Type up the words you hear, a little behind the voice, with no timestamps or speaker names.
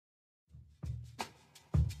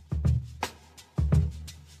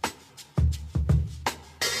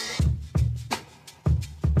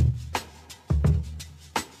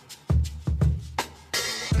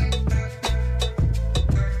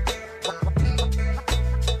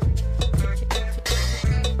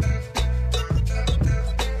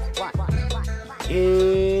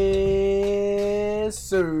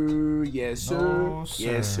sir. Yes, sir. No,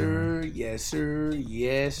 Yes, sir. sir. Yes, sir.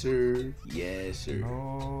 Yes, sir. Yes, sir.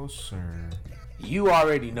 No, sir. You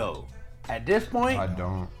already know. At this point, I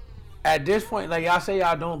don't. like y'all say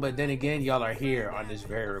y'all don't, but then again, y'all are here on this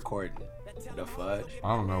very recording. The fudge.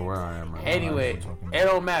 I don't know where I am right now. Anyway, it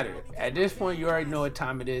don't matter. At this point, you already know what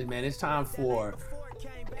time it is, man. It's time for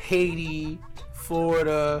Haiti,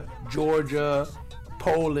 Florida, Georgia,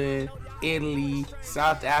 Poland, Italy,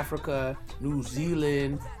 South Africa, New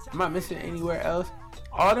Zealand. Am I missing anywhere else?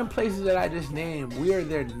 All them places that I just named, we are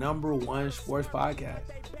their number one sports podcast,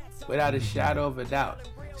 without a shadow of a doubt.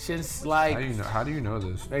 Since How do you know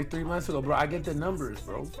this? like 3 months ago, bro. I get the numbers,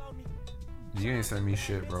 bro. You ain't send me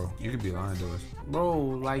shit, bro. You could be lying to us. Bro,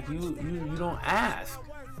 like you don't ask.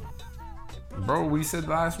 Bro, we said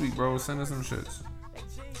last week, bro. Send us some shits.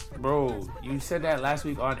 Bro, you said that last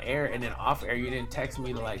week on air, and then off air you didn't text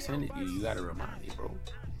me to like send it to you. You gotta remind me, bro.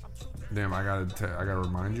 Damn, I gotta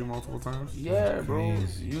remind you multiple times. Yeah, bro,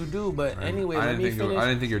 you do. But anyway, let me finish. I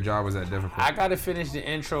didn't think your job was that difficult. I gotta finish the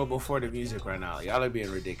intro before the music right now. Y'all are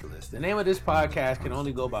being ridiculous. The name of this podcast can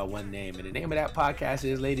only go by one name, and the name of that podcast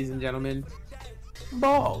is, ladies and gentlemen,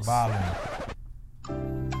 Balls. Ballin'.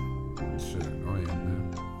 Shit, oh yeah,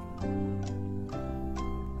 man.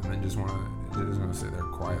 And they're just gonna sit there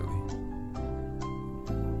quietly.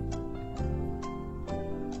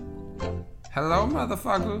 Hello,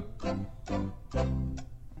 motherfucker. Dylan.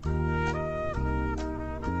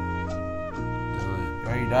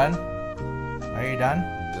 Are you done? Are you done?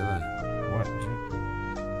 Dylan. What?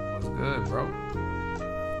 What's good, bro?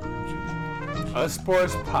 A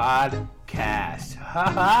sports podcast.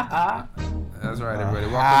 Ha ha ha. That's right, everybody.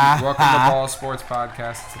 Welcome to Ball Sports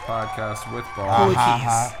Podcast. It's a podcast with Ball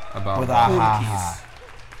about With ball.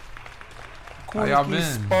 How y'all been?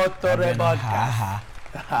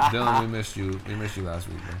 Dylan, we missed you. We missed you last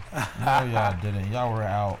week, bro. No, y'all didn't. Y'all were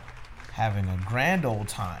out having a grand old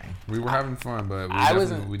time. We were having fun, but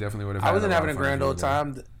we definitely would have. I wasn't having a grand old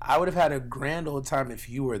time. I would have had a grand old time if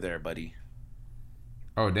you were there, buddy.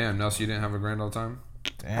 Oh damn, Nelson, you didn't have a grand old time?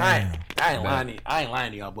 Damn. I ain't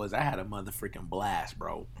lying to y'all boys. I had a motherfucking blast,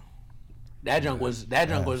 bro. That junk was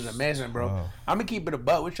amazing, bro. I'm gonna keep it a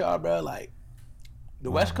buck with y'all, bro. Like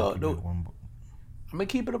the West Coast, I'm gonna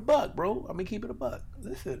keep it a buck, bro. I'm gonna keep it a buck.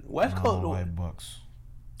 Listen, West Coast. White Bucks.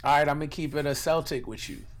 All right, I'm gonna keep it a Celtic with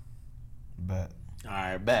you. Bet. All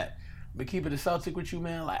right, bet. I'm gonna keep it a Celtic with you,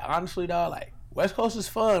 man. Like honestly, dog. Like West Coast is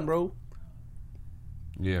fun, bro.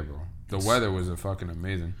 Yeah, bro. The weather was fucking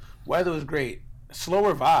amazing. Weather was great.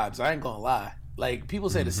 Slower vibes. I ain't gonna lie. Like people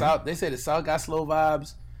say the South. They say the South got slow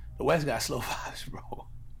vibes. The West got slow vibes, bro.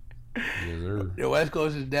 Yes, sir. The West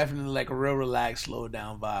Coast is definitely like a real relaxed, slow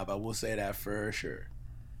down vibe. I will say that for sure.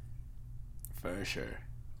 For sure.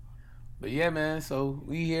 But yeah, man. So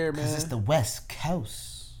we here, man. Cause it's the West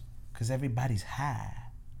Coast. Cause everybody's high.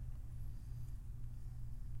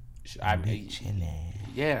 I mean, chilling.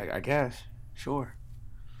 yeah, I guess. Sure.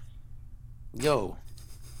 Yo,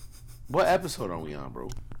 what episode are we on, bro?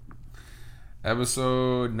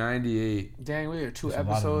 Episode 98. Dang, we are two That's a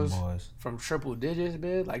lot of them episodes boys. from triple digits,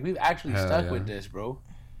 man. Like we've actually Hell stuck yeah. with this, bro.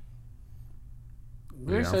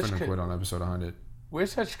 Yeah, I'm finna quit on episode 100. We're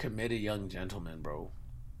such committed young gentlemen, bro.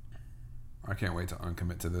 I can't wait to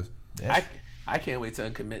uncommit to this. I can't wait to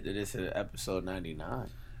uncommit to this at episode 99.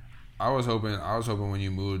 I was hoping when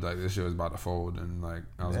you moved, like this shit was about to fold, and like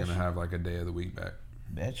I was gonna have like a day of the week back.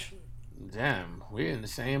 Bitch. Damn, we're in the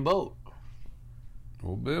same boat.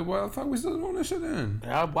 Well, bitch, why the fuck we still doing this shit then?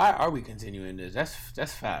 Why are we continuing this?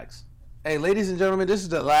 That's facts. Hey, ladies and gentlemen, this is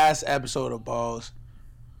the last episode of Balls.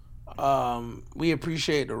 We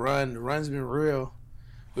appreciate the run. The run's been real.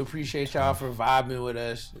 We appreciate y'all for vibing with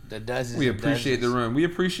us. The dozens. We and appreciate dozens. the run. We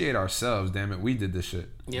appreciate ourselves. Damn it, we did this shit.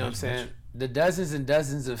 You know what I'm saying? The dozens and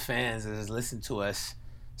dozens of fans that has listened to us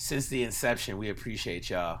since the inception. We appreciate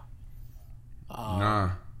y'all.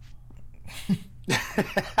 Nah.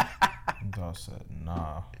 God said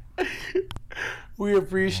nah. We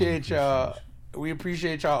appreciate y'all. We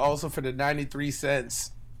appreciate y'all also for the 93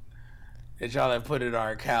 cents that y'all have put in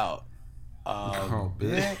our account. Oh,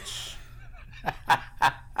 bitch.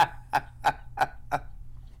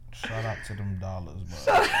 Shout out to them dollars,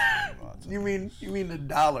 bro. You mean the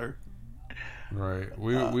dollar? Right.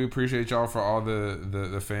 We appreciate y'all for all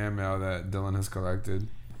the fan mail that Dylan has collected.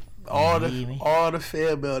 All the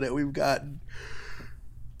fan mail that we've gotten.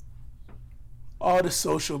 All the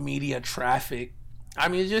social media traffic. I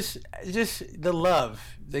mean, just the love.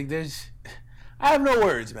 Like I have no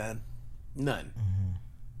words, man. None.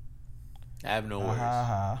 I have no words.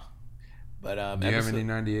 But do you have any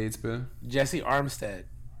 98s, Ben? Jesse Armstead.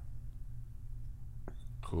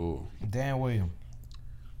 Cool. Dan Williams.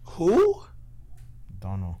 Who?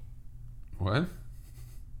 Don't know. What?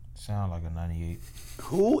 Sound like a 98.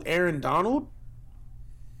 Who? Aaron Donald?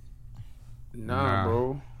 Nah,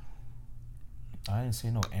 bro. I didn't say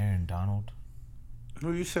no Aaron Donald.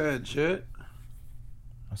 Who you said, Jet?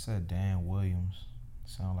 I said Dan Williams.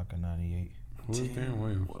 Sound like a 98. Who is Dan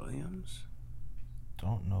Williams? Williams?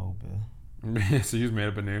 Don't know, Bill. So you just made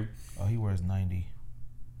up a name. Oh, he wears 90.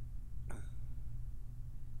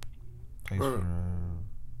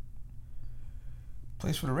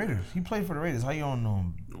 Plays for the Raiders. He played for the Raiders. How you don't know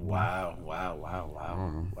him? Wow.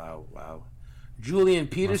 Julian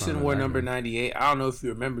Peterson wore number 98. I don't know if you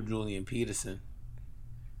remember Julian Peterson.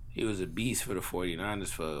 He was a beast for the 49ers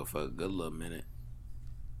for a good little minute.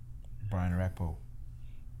 Brian Rakpo.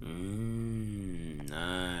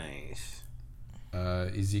 Nice.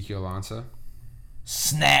 Ezekiel Ansah.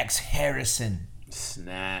 Snacks Harrison.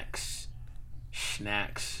 Snacks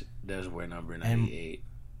does wear number 98.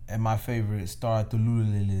 And my favorite, Star Lulu.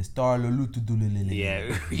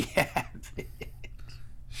 Yeah.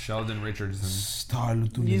 Sheldon Richardson. Star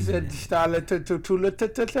Lulu. You said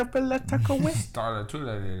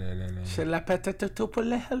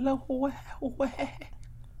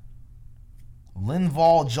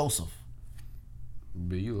Linval Joseph.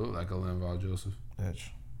 But you look like a Linval Joseph. Bitch.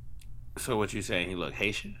 So what you saying? He look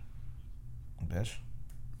Haitian? Bitch.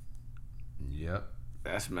 Yep.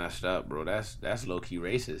 That's messed up, bro. That's low key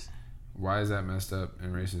racist. Why is that messed up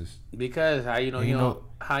and racist? Because how you know he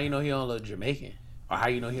don't look Jamaican, or how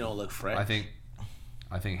you know he don't look French? I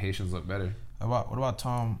think Haitians look better. What about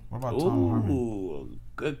Tom? What about Tom Harmon? Ooh,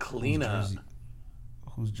 good cleanup.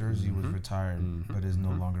 Whose jersey was retired, but is no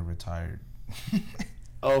longer retired.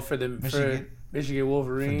 Oh, for Michigan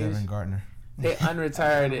Wolverines. For Devin Gardner. They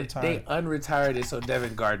unretired it. They unretired it so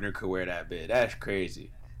Devin Gardner could wear that bit. That's crazy.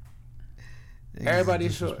 Everybody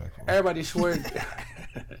swore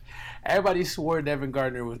Devin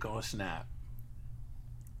Gardner was gonna snap.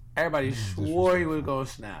 Everybody swore he was gonna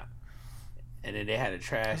snap, and then they had a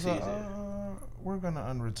trash season. We're gonna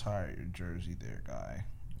unretire your jersey, there, guy.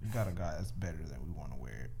 You got a guy that's better than we want to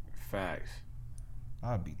wear it. Facts.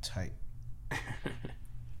 I'd be tight.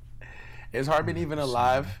 Is Harbin even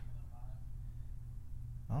alive?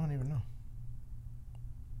 I don't even know.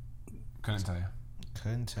 Couldn't tell you.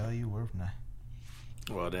 Couldn't tell you worth nothing.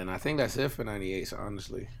 Well, then I think that's it for 98.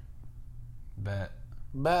 Honestly. Bet.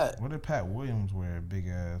 What did Pat Williams wear? Big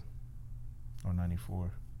ass. Or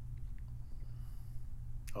 94.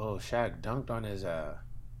 Oh, Shaq dunked on his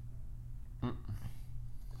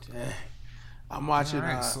I'm watching.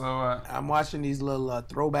 Right, I'm watching these little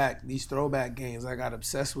throwback games. I got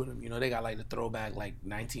obsessed with them. You know, they got like the throwback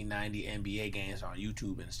 1990 NBA games on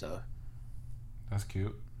YouTube and stuff. That's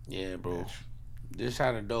cute. Yeah, bro. This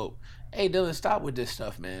kind of dope. Hey, Dylan, stop with this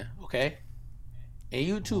stuff, man. Okay. And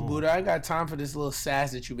you too, Buddha. I ain't got time for this little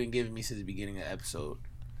sass that you've been giving me since the beginning of the episode.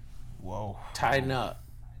 Whoa. Tighten up.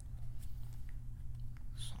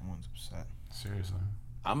 Someone's upset. Seriously.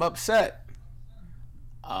 I'm upset.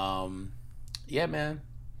 Yeah, man.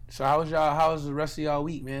 So how was the rest of y'all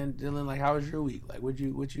week, man? Dylan, like, how was your week? Like, what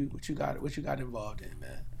you got involved in,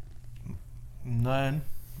 man? None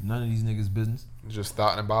of these niggas' business. Just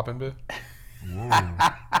thought and bopping, bit. Whoa.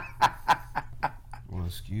 Well,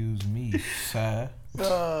 excuse me, sir.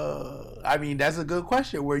 I mean, that's a good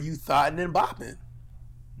question. Were you thoughting and bopping?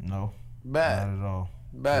 No. Bad. Not at all.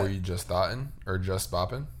 Bad. Were you just thoughting or just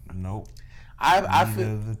bopping? Nope. I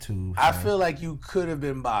Neither of the two. I feel like you could have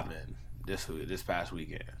been bopping this past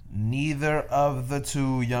weekend. Neither of the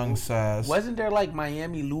two, young sass. Wasn't there like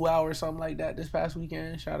Miami Luau or something like that this past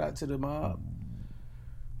weekend? Shout out to the mob.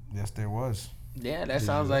 Yes, there was. Yeah, that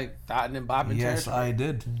sounds like thoughting and bopping. Yes, territory. I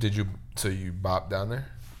did. Did you? So you bopped down there?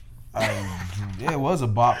 Yeah, it was a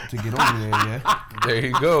bop to get over there. Yeah. There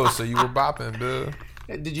you go. So you were bopping,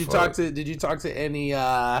 bit. Did you talk to any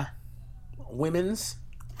women's?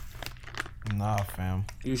 Nah, fam.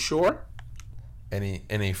 You sure?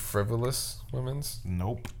 Any frivolous women's?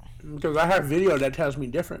 Nope. Because I have video that tells me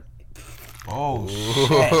different. Oh shit!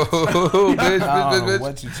 Bitch, I don't know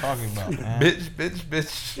what you talking about, man? bitch.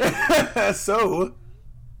 So,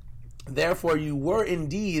 therefore, you were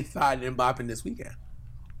indeed thoughting and bopping this weekend.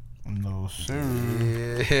 No, sir.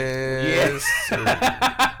 Yes.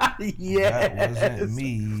 Yes. That wasn't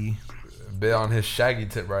me. Bit on his shaggy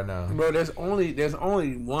tip right now. Bro, there's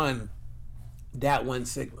only one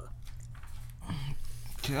Sigma.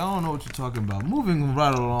 Okay, I don't know what you're talking about. Moving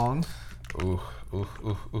right along. Ooh.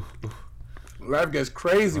 Life gets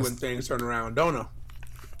crazy when things turn around, don't it?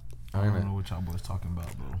 I don't know what y'all boys talking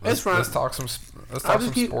about, bro. It's fine. Let's talk some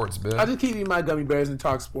sports, bit. I'll just keep eating my gummy bears and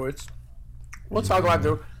talk sports. We'll talk about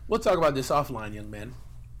this offline, young man.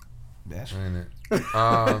 That's Ain't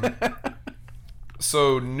it?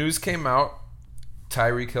 So news came out.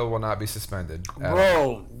 Tyreek Hill will not be suspended.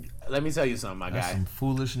 Bro, let me tell you something, my That's guy. some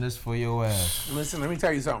foolishness for your ass. Listen, let me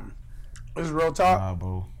tell you something. This is real talk. Nah,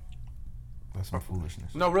 bro. That's some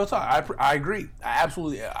foolishness. No, real talk. I agree. I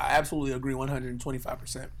absolutely agree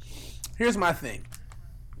 125%. Here's my thing.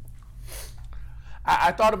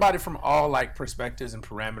 I thought about it from all like perspectives and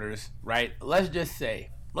parameters, right? Let's just say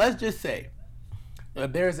that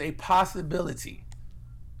there's a possibility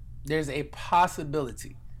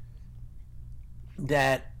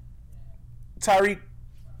that Tyreek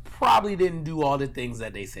probably didn't do all the things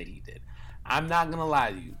that they said he did. I'm not gonna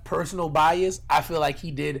lie to you. Personal bias, I feel like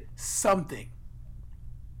he did something.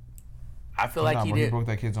 I feel like he bro, did. He broke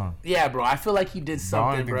that kid's arm. Yeah, bro. I feel like he did Bro, I something,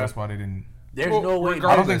 don't think bro. that's why they didn't. There's no way.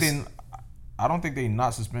 I don't think they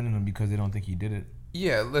not suspending him because they don't think he did it.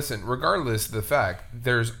 Yeah, listen, regardless of the fact,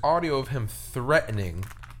 there's audio of him threatening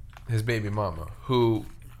his baby mama, who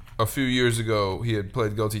a few years ago he had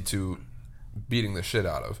pled guilty to beating the shit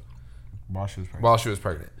out of While she was pregnant. while she was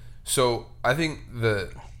pregnant. So I think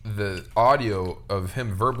the audio of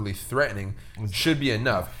him verbally threatening should be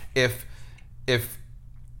enough. If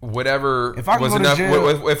whatever If I can was go to enough,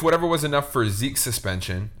 jail- if whatever was enough for Zeke's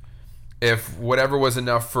suspension, if whatever was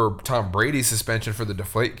enough for Tom Brady's suspension for the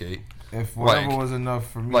Deflategate, If whatever like- was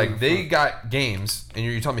enough for me. like they got games, and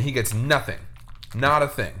you're telling me he gets nothing, not a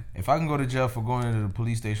thing. If I can go to jail for going into the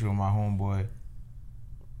police station with my homeboy,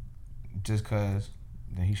 just cause,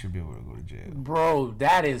 then he should be able to go to jail. Bro,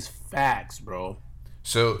 that is facts, bro.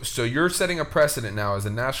 So you're setting a precedent now as a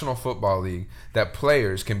National Football League that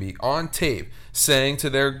players can be on tape saying to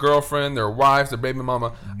their girlfriend, their wives, their baby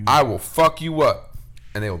mama, "I will fuck you up,"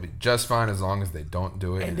 and they will be just fine as long as they don't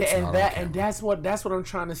do it. And that's what I'm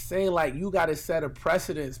trying to say. Like, you got to set a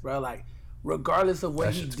precedence, bro. Like, regardless of what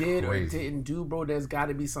That he shit's did crazy. or didn't do, bro, there's got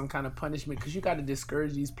to be some kind of punishment because you got to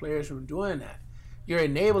discourage these players from doing that. You're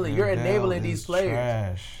enabling these players.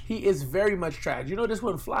 Trash. He is very much trash. You know, this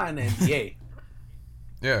wouldn't fly in the NBA.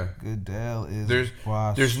 Yeah. Goodell is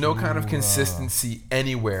There's no kind of basura. consistency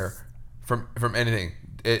anywhere from anything.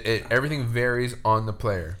 Everything varies on the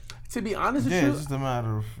player. To be honest with Yeah, you, it's just a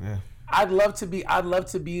matter of I'd love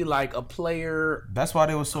to be like a player. That's why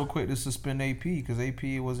they were so quick to suspend AP because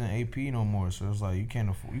AP wasn't AP no more. So it's like you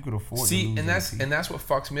could afford. See, to lose and that's what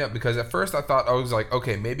fucks me up because at first I was like,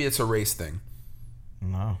 okay, maybe it's a race thing.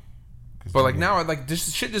 No. But like now, like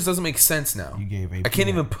this shit just doesn't make sense now. You gave AP I can't that.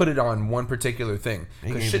 even put it on one particular thing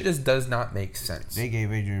because gave shit it- just does not make sense. They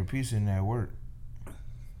gave Adrian Peterson that work.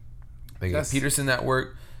 They gave That's- Peterson that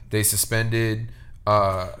work. They suspended.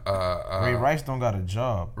 Ray Rice don't got a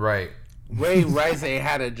job. Right. Ray Rice ain't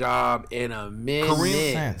had a job in a minute.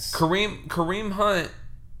 Kareem Hunt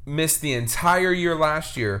missed the entire year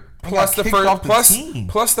last year, plus got the kicked off first the team.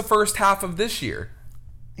 plus the first half of this year.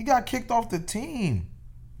 He got kicked off the team,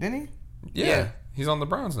 didn't he? Yeah. He's on the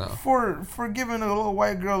Browns now. For giving a little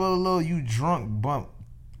white girl a little you drunk bump,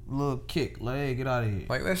 little kick. Like, hey, get out of here.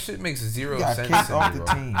 Like that shit makes zero He got sense kicked to off me, the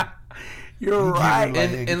bro. team. You're You give right.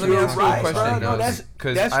 it like- And let me ask you a Right, question bro. No, now, that's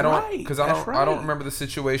because right. I That's don't right. remember the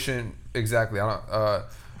situation exactly. I don't.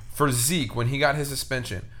 For Zeke, when he got his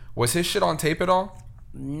suspension, was his shit on tape at all?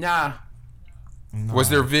 Nah, Was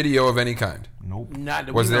there video of any kind? Nope. not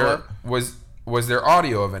that Was we know there of. was there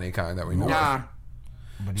audio of any kind that we know Nah, of?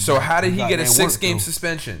 But So how did he got get a that 6-game work, though.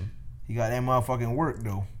 suspension? He got that motherfucking work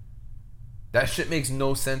though. That shit makes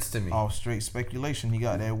no sense to me. Off straight speculation, he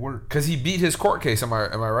got that work. Cause he beat his court case. Am I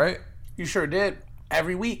right? you sure did.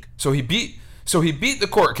 Every week. So he beat the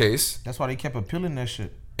court case, That's why they kept appealing that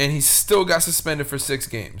shit. and he still got suspended for 6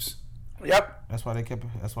 games. Yep, That's why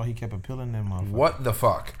he kept appealing that motherfucker. What the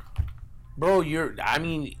fuck? bro.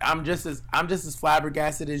 I'm just as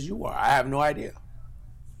flabbergasted as you are. I have no idea.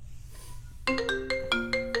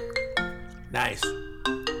 Nice.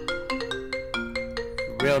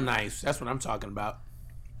 Real nice. That's what I'm talking about.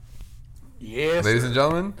 Yes. Ladies and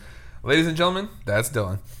gentlemen, that's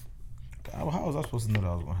Dylan. How was I supposed to know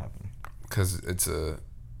that was gonna happen? Because it's a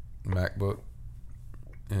MacBook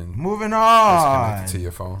and Moving it's on. connected to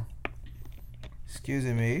your phone. Excuse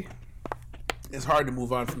me. It's hard to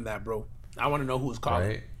move on from that, bro. I want to know who's calling.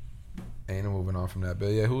 Right? Ain't no moving on from that. But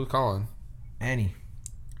yeah, who was calling? Annie.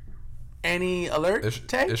 Any alert?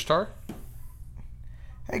 Tay? Ishtar?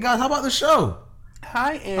 Hey guys, how about the show?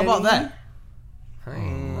 Hi, Annie. How about that?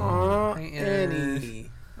 Aw, Hey, Annie.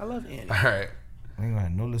 I love Annie. All right. We ain't gonna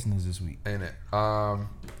have no listeners this week. Ain't it?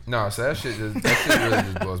 No, so that shit really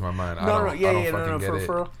just blows my mind. I don't fucking get it.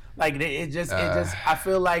 For real. Like it just I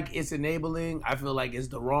feel like it's enabling. I feel like it's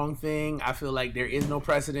the wrong thing. I feel like there is no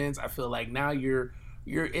precedence. I feel like now you're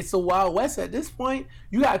It's a Wild West at this point.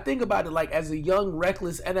 You gotta think about it. Like, as a young,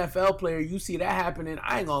 reckless NFL player, you see that happening.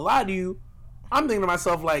 I ain't gonna lie to you. I'm thinking to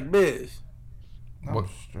myself like, Biz. I'm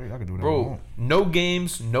straight. I can do whatever I Bro, want. no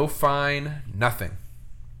games, no fine, nothing.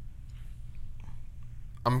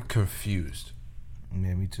 I'm confused.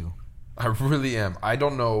 Yeah, me too. I really am. I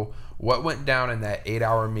don't know what went down in that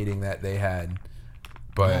 8-hour meeting that they had,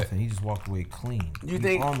 but Nothing. He just walked away clean. You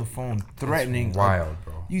think- on the phone threatening? wild,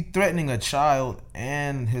 bro. You threatening a child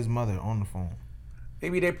and his mother on the phone.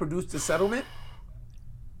 Maybe they produced a settlement.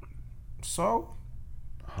 So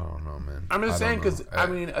I don't know, man. I'm just I saying don't know. because I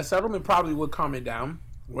mean, a settlement probably would calm it down,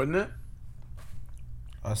 wouldn't it?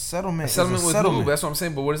 a settlement. settlement is a with settlement. who? That's what I'm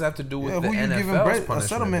saying. But what does that have to do with Yeah, the who you giving NFL's bread? A punishment?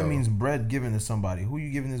 settlement though? means bread given to somebody. Who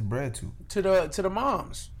you giving this bread to? To the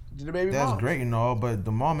moms, to the baby That's moms. great and all, but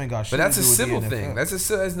the mom ain't got shit But that's to a do with the civil NFL. thing. That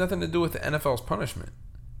has nothing to do with the NFL's punishment.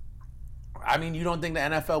 I mean, you don't think the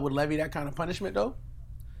NFL would levy that kind of punishment though?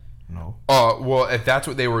 No. Well, if that's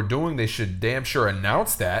what they were doing, they should damn sure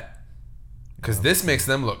announce that. Because this makes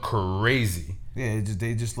them look crazy. Yeah,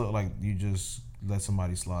 they just look like you just let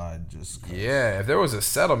somebody slide just 'cause. Yeah, if there was a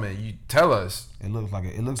settlement, you tell us. It looks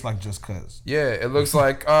like just cause. Yeah, it looks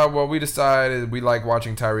like, well, we decided we like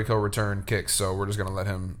watching Tyreek Hill return kicks, so we're just going to let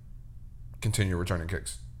him continue returning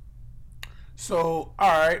kicks. So, all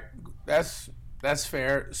right, that's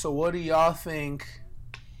fair. So, what do y'all think?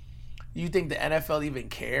 You think the NFL even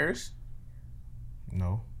cares?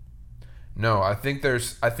 No. No, I think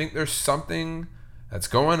there's something that's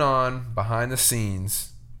going on behind the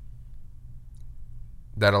scenes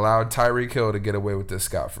that allowed Tyreek Hill to get away with this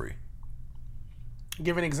scot-free.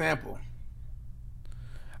 Give an example.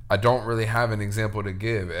 I don't really have an example to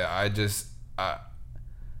give.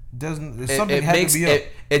 Doesn't It something had makes to be up.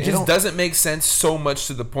 it just don't- doesn't make sense so much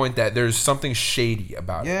to the point that there's something shady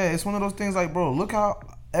about it. Yeah, it's one of those things like, bro, look how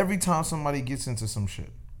every time somebody gets into some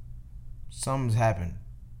shit, something's happened.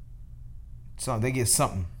 They get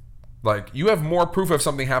something. Like, you have more proof of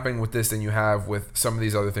something happening with this than you have with some of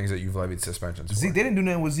these other things that you've levied suspensions for. Zeke, they didn't do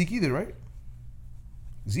nothing with Zeke either, right?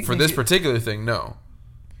 Zeke For didn't this get- particular thing, no.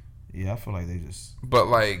 Yeah, I feel like they just. But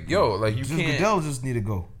like, yo, like you Just can't. Goodell just need to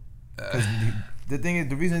go. 'Cause the thing is,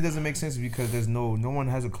 the reason it doesn't make sense is because there's no one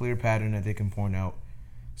has a clear pattern that they can point out.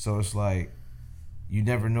 So it's like you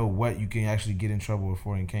never know what you can actually get in trouble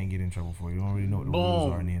for and can't get in trouble for. You don't really know what the rules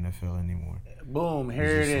Boom. are in the NFL anymore. Boom, here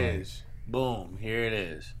It's it just like- is. Boom, here it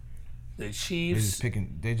is. The They just Chiefs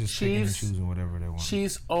picking and choosing whatever they want.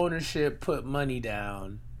 Chiefs ownership put money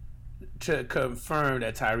down to confirm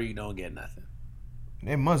that Tyreek don't get nothing.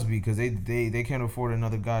 It must be because they can't afford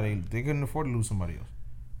another guy. They couldn't afford to lose somebody else.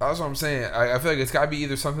 That's what I'm saying. I feel like it's got to be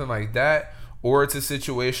either something like that, or it's a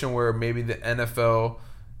situation where maybe the NFL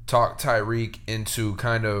talked Tyreek into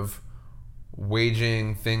kind of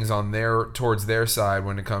waging things on towards their side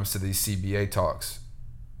when it comes to these CBA talks.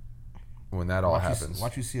 When that all happens,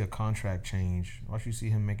 Watch you see a contract change. Watch you see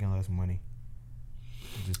him making less money,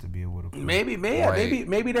 just to be able to. Play. Maybe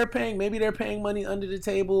they're paying money under the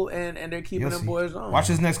table and they're keeping You'll them see. boys on. Watch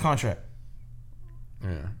his next contract.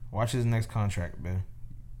 yeah. Watch his next contract, man.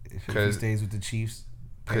 If he stays with the Chiefs,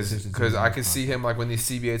 Because I could see him like when these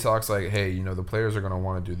CBA talks, like, hey, the players are gonna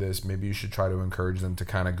want to do this. Maybe you should try to encourage them to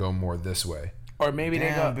kind of go more this way. Or maybe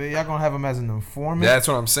Damn, they bitch, y'all gonna have him as an informant. That's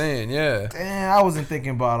what I'm saying. Yeah. Damn, I wasn't thinking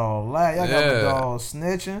about all that. Y'all got Yeah. the dog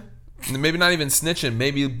snitching. Maybe not even snitching.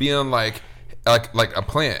 Maybe being like a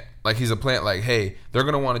plant. Like he's a plant. Like, hey, they're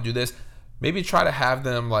gonna want to do this. Maybe try to have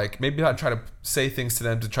them like. Maybe I'd try to say things to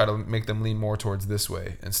them to try to make them lean more towards this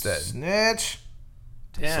way instead. Snitch.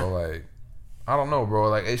 Damn. So like, I don't know, bro.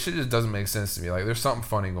 Like, it shit just doesn't make sense to me. Like, there's something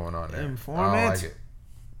funny going on there. Informant. I don't like it.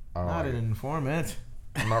 I don't Not like an it. informant.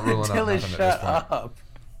 I'm not ruling out Dylan, nothing at shut this point. up.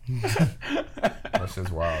 That's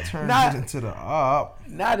just wild. Turns Not- it into the op.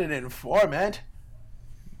 Not an informant.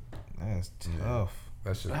 That's tough.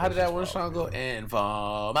 That's just. How did that's that one just song go? wild, man.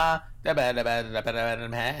 Informer.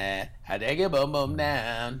 I take it boom boom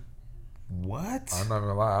down. What? I'm not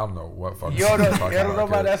gonna lie. I don't know what fucking. You song don't you're talking know about,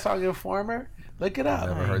 about kid. that song Informer? Look it up.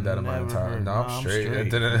 Never heard that in my Never entire. heard. No, Nah, I'm I'm straight. straight. It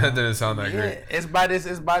didn't sound that Yeah, great. it's by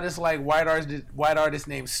this like white artist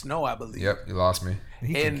named Snow, I believe. Yep, you lost me.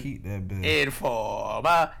 He can And- keep that bitch.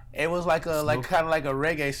 Informer. It was like a Snow- kind of like a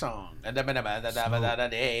reggae song. I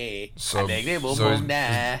So- take it boom so boom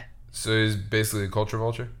down. So he's basically a culture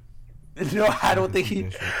vulture. No, I don't think he.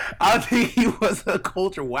 I don't think he was a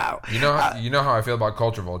culture. Wow. You know how I feel about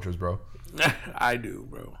culture vultures, bro. I do,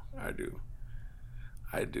 bro. I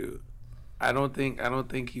do. I don't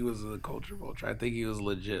think he was a culture vulture. I think he was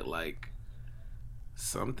legit like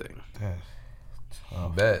something. That's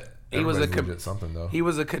tough. Bet. He was a Everybody's legit something though. He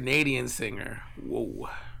was a Canadian singer. Whoa.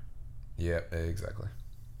 Yeah, exactly.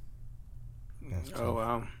 That's Oh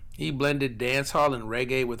wow. He blended dancehall and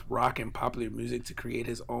reggae with rock and popular music to create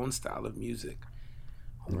his own style of music.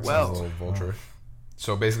 That's a Well, little vulture.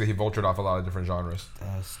 So basically, he vultured off a lot of different genres.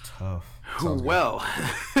 That's tough. Sounds good. well,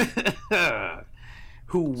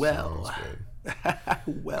 who well, Sounds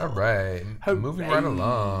good. well. All right, moving right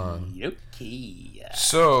along. Okay.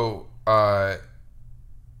 So,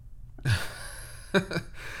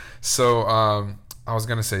 I was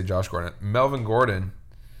gonna say Josh Gordon, Melvin Gordon,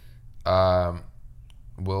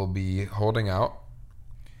 will be holding out.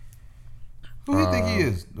 Who do you think he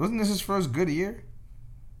is? Wasn't this his first good year?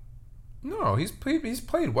 No, he's played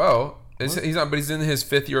well. He's not, but he's in his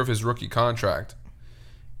 5th year of his rookie contract,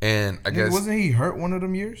 and I guess Wasn't he hurt one of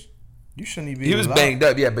them years? You shouldn't even. he was banged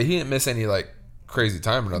up. Yeah, but he didn't miss any like crazy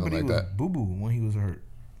time or nothing But he like was that. boo boo when he was hurt.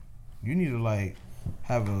 You need to like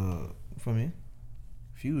have a for me.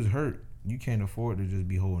 If he was hurt, you can't afford to just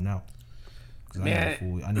be holding out. 'Cause Man,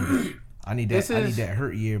 I need this that. I need is- that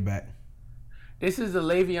hurt year back. This is the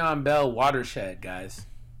Le'Veon Bell watershed, guys.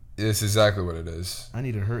 It's exactly what it is. I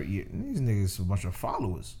need a hurt year. These niggas a bunch of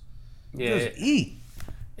followers. Yeah, Just eat.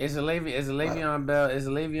 it's a Le'Veon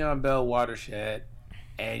Bell watershed,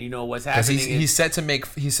 and you know what's Because happening. he's set to make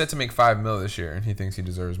 $5 million this year, and he thinks he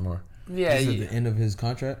deserves more. Yeah, This is he- the end of his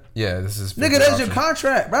contract. Yeah, this is Nigga, that's your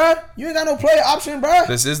contract, bruh. You ain't got no player option, bruh.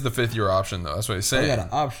 This is the 5th-year option, though. That's what he's Oh, you saying. got an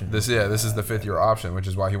option. This is the 5th-year option, which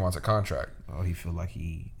is why he wants a contract. Oh, he feel like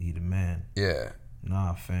he the man. Yeah,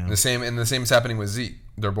 Nah, fam. the same is happening with Zeke.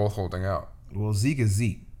 They're both holding out. Well, Zeke is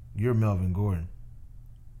Zeke. You're Melvin Gordon.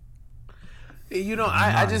 You know,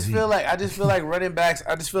 I just Zeke. feel like running backs.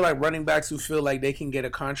 I just feel like running backs who feel like they can get a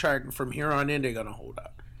contract from here on in, they're gonna hold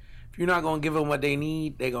out. If you're not gonna give them what they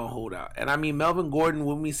need, they're gonna hold out. And I mean, Melvin Gordon,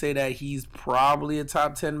 when we say that he's probably a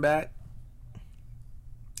top 10 back,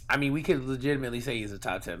 I mean, we could legitimately say he's a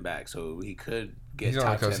top 10 back, so he could get He's only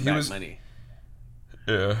top 10 'cause he back was- money.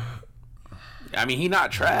 Yeah. I mean, he's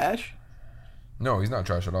not trash. No, he's not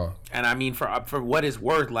trash at all. And I mean, for what it's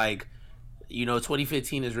worth, like, you know,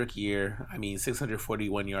 2015 is rookie year. I mean,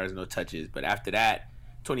 641 yards, no touches. But after that,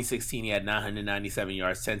 2016 he had 997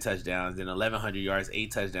 yards, 10 touchdowns. Then 1,100 yards,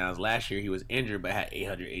 8 touchdowns. Last year he was injured, but had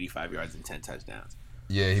 885 yards and 10 touchdowns.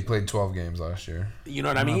 Yeah, he played 12 games last year. You know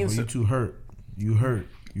what I Nah, mean? but So- you too hurt. You hurt.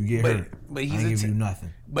 You get But- hurt. but I he's ain't a give t- you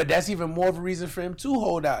nothing. but that's even more of a reason for him to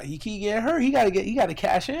hold out. He keep getting hurt. He gotta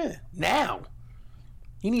cash in now.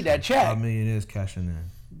 You need that check, $5 million is cashing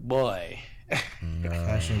in. boy.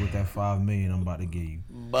 Cash in with that $5 million I'm about to give you.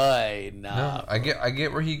 Boy, nah. No, I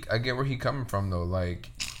get where he coming from though.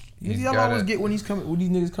 Like, You he's see, I got always it. get when these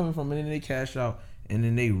niggas coming from, and then they cash out, and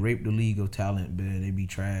then they rape the league of talent, man. They be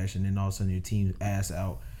trash, and then all of a sudden your team's ass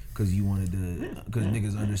out because you wanted to, because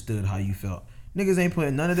niggas understood how you felt. Niggas ain't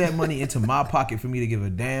putting none of that money into my pocket for me to give a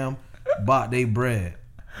damn about they bread.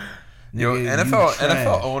 Yo, Nigga, you NFL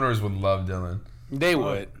trash. owners would love Dylan. They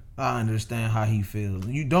would. I understand how he feels.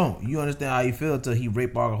 You don't. You understand how he feels until he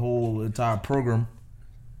raped our whole entire program.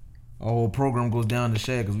 Our whole program goes down the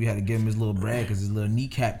shed because we had to give him his little brag because his little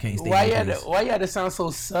kneecap can't stay Why in you had to, place. why you had to sound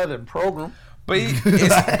so southern? Program. But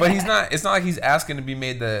he's not. It's not like he's asking to be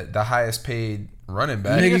made the highest paid running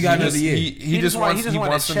back. Nigga got He another just- year. He just want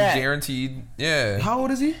wants a some check. guaranteed. Yeah, How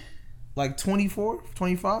old is he? Like 24,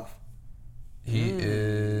 25? he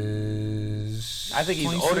is. I think he's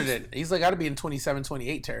 26? older than. He's like got to be in 27,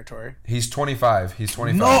 28 territory. He's 25. He's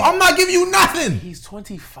 25. No, I'm not giving you nothing. He's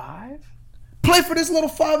 25. Play for this little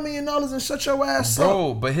 $5 million and shut your ass up.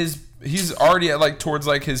 Bro, but he's already at like towards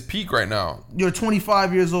like his peak right now. You're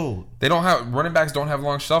 25 years old. They don't have running backs don't have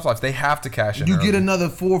long shelf life. They have to cash in. You early. get another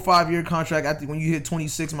 4 or 5 year contract after when you hit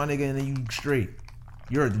 26, my nigga, and then you straight.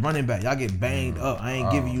 You're a running back. Y'all get banged up. I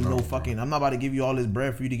ain't giving you no fucking. I'm not about to give you all this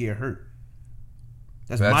bread for you to get hurt.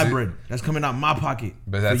 That's my bread. That's coming out my pocket.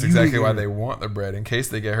 But that's for you to exactly get why hurt. they want the bread in case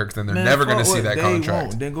they get hurt. Because then they're Man, never going to fuck see what that they contract.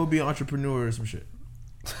 won't. Then go be an entrepreneur or some shit.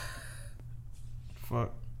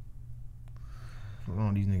 Fuck. What's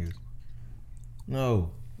wrong with these niggas?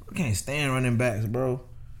 No. I can't stand running backs, bro.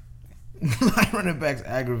 Like running backs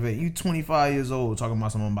aggravate. You 25 years old talking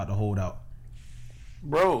about someone about to hold out.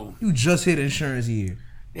 Bro, You just hit insurance year.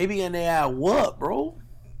 they be in there at what, bro?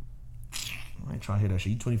 I ain't trying to hear that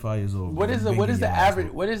shit. You 25 years old. What bro. is the Been what is getting the your ass average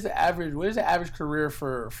whooped. what is the average career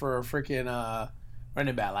for a freaking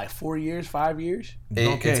running back? Like 4 years, 5 years?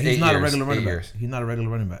 Don't care. It's He's 8 not a years, regular running 8 back. years. He's not a regular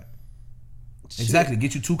running back. Exactly.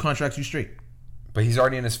 Get you 2 contracts, you straight. But he's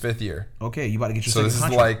already in his 5th year. Okay, you about to get your So second this is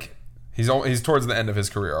contract. like he's towards the end of his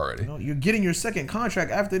career already. No, you're getting your second contract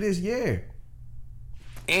after this year.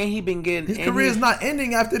 And he been getting His and career he- is not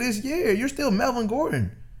ending after this year. You're still Melvin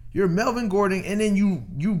Gordon. You're Melvin Gordon, and then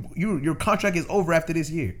your contract is over after this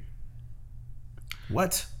year.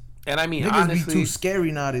 What? And I mean, Niggas honestly, be too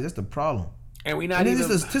scary nowadays. That's the problem. and we not And even.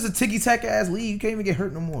 this is a ticky tack ass league. You can't even get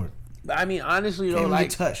hurt no more. I mean, honestly, Can't though, even like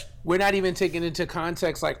get touched. we're not even taking into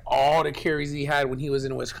context like all the carries he had when he was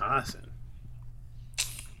in Wisconsin.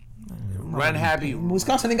 Run happy.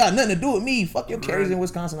 Wisconsin ain't got nothing to do with me. Fuck your carries in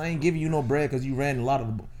Wisconsin. I ain't giving you no bread because you ran a lot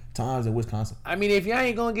of the times in Wisconsin. I mean, if y'all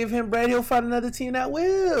ain't gonna give him bread, he'll find another team that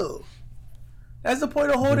will. That's the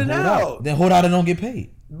point of holding out. Then hold out and don't get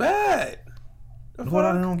paid. Bad. Hold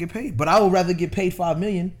out and don't get paid. But I would rather get paid $5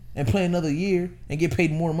 million and play another year and get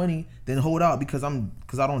paid more money than hold out because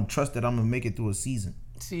I don't trust that I'm gonna make it through a season.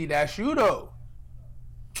 See, that's you though.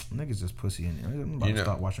 Niggas just pussy in there. I'm about to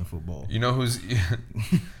start watching football. You know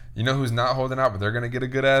who's not holding out, but they're gonna get a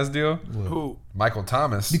good ass deal? Who? Michael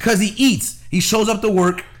Thomas. Because he eats. He shows up to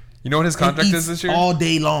work. You know what his contract and is this year? All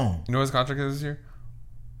day long. You know what his contract is this year?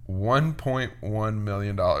 $1.1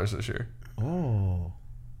 million this year. Oh.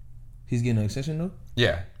 He's getting an extension though?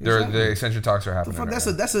 Yeah, Exactly. the extension talks are happening. That's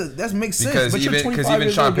right now. that makes sense. Because but you're even 25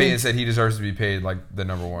 years Sean old, Payton dude. said he deserves to be paid like the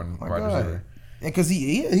number one My wide God. receiver. And because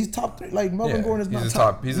he's top three, like Melvin Yeah, Gordon is he's not a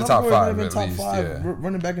top. top- he's a Melvin top Gordon's not five even at top least, five yeah.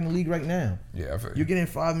 running back in the league right now. Yeah, I feel You're getting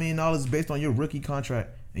 $5 million based on your rookie contract,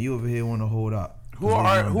 and you over here want to hold out.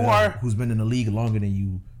 Who's been in the league longer than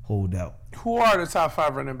you hold out? Who are the top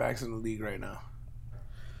 5 running backs in the league right now?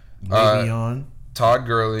 Le'Veon, Todd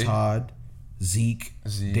Gurley. Todd, Zeke,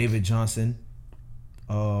 David Johnson.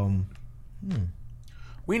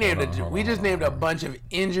 We just named a bunch of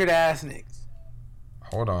injured ass niggas.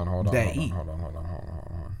 Hold on.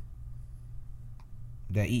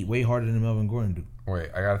 That eat way harder than Melvin Gordon do. Wait,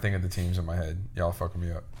 I gotta think of the teams in my head. Y'all fucking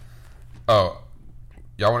me up. Oh,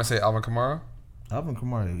 y'all want to say Alvin Kamara? Alvin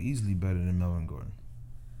Kamara is easily better than Melvin Gordon.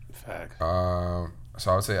 Fact.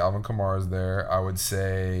 So I would say Alvin Kamara is there. I would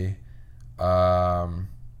say,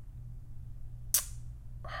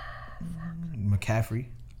 McCaffrey.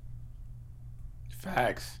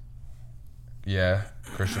 Facts. yeah,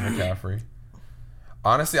 Christian McCaffrey.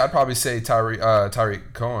 Honestly, I'd probably say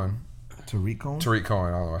Tyreek Cohen. Tariq Cohen. Tariq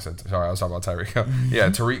Cohen. I don't know. I said sorry. I was talking about Tyreek. Yeah,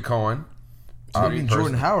 Tariq Cohen. Even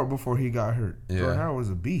Jordan Howard before he got hurt. Yeah. Jordan Howard was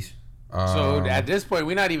a beast. So at this point,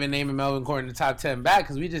 we're not even naming Melvin Gordon the top 10 back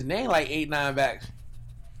because we just named like 8-9 backs.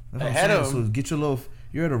 That's Ahead what I'm of saying. him. So get your little.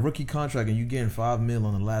 You're at a rookie contract and you getting $5 million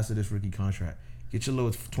on the last of this rookie contract. Get your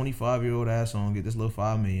little 25-year-old ass on. Get this little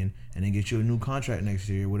 $5 million, and then get you a new contract next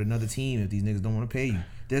year with another team if these niggas don't want to pay you.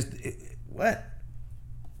 What?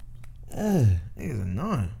 Niggas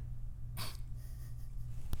annoying.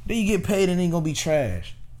 Then you get paid and ain't gonna be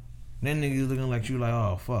trash. Then niggas looking like you like,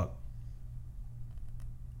 oh fuck.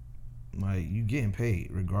 Like you getting paid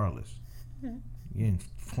regardless. You getting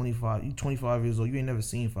 25. You 25 years old. You ain't never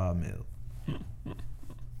seen $5 million.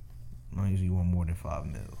 I usually want more than $5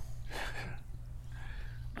 million.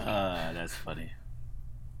 That's funny.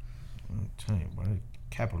 I'm telling you, boy,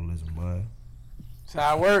 capitalism, boy. That's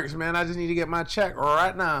how it works, man. I just need to get my check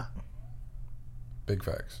right now. Big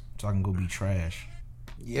facts. So I can go be trash.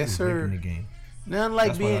 Yes, Breaking sir. the game. Nothing like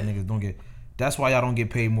That's why y'all being niggas don't get. That's why y'all don't get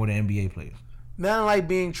paid more than NBA players. nothing like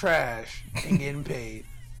being trash and getting paid.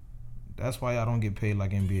 That's why y'all don't get paid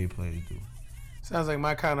like NBA players do. Sounds like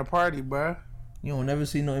my kind of party, bruh. You don't never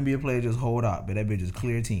see no NBA player just hold out, but that bitch just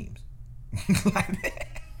clear teams. Like that.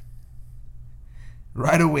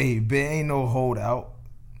 Right away, but ain't no hold out.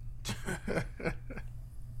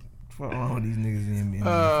 What's wrong with these niggas in NBA?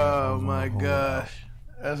 Oh my gosh.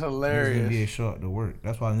 That's hilarious. NBA short to work.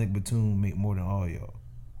 That's why Nick Batum make more than all y'all.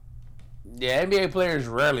 Yeah, NBA players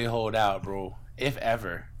rarely hold out, bro. If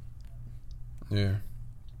ever. Yeah.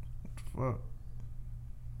 Fuck.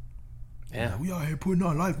 Yeah. We out here putting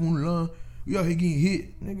our life on the line. We out here getting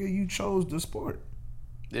hit. Nigga, you chose the sport.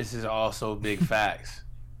 This is also big facts.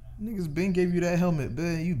 Niggas been gave you that helmet,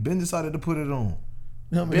 man. You been decided to put it on.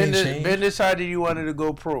 Helmet ain't changed. Ben decided you wanted to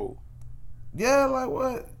go pro. Yeah, like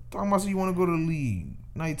what? Talking about you want to go to the league.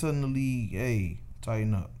 Now you telling the league, hey,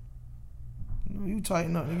 tighten up. No, you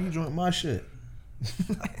tighten up, nigga. You joint my shit.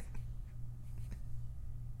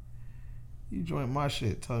 You joint my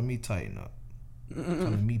shit, telling me tighten up.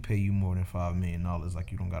 Telling me pay you more than $5 million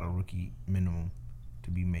like you don't got a rookie minimum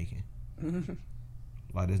to be making.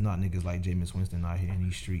 Like there's not niggas like Jameis Winston out here in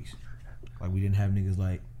these streets. Like we didn't have niggas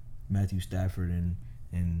like Matthew Stafford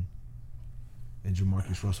and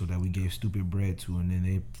Jamarcus Russell that we gave stupid bread to, and then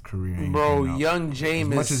their career ain't Bro, working out. young As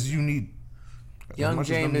Jameis. much as you need, Young as much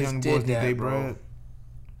as them Jameis young did boys need that, they bro. bread.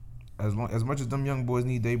 As much as them young boys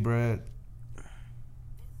need they bread,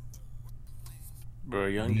 Bro,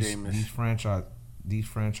 young Jameis. these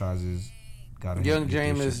franchises gotta Young get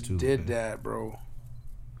their shit Jameis too, did man. that, bro.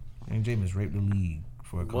 Young Jameis raped the league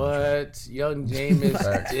for a contract. What? Young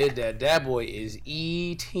Jameis did that. That boy is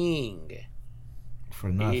eating. For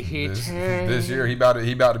nothing. This year, he about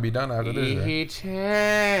to be done after this year.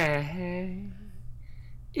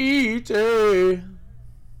 Eating.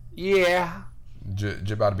 Yeah.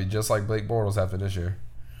 About to be just like Blake Bortles after this year.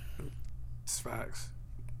 It's facts.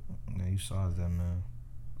 Yeah, you saw that, man.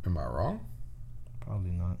 Am I wrong?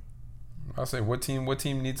 Probably not. I'll say what team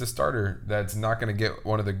needs a starter that's not going to get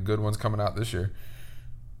one of the good ones coming out this year?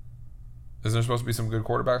 Isn't there supposed to be some good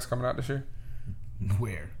quarterbacks coming out this year?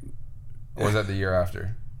 Where? Or is that the year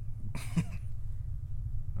after?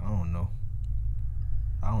 I don't know.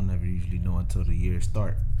 I don't never usually know until the year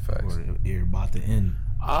start. Facts. Or the year about to end.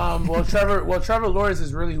 Well, Trevor Lawrence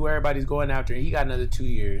is really who everybody's going after. He got another 2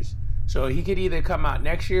 years. So he could either come out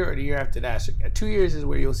next year or the year after that. So 2 years is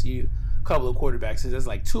where you'll see a couple of quarterbacks. So that's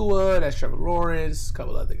like Tua, that's Trevor Lawrence, a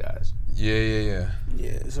couple other guys. Yeah.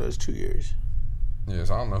 Yeah, so it's 2 years. Yeah,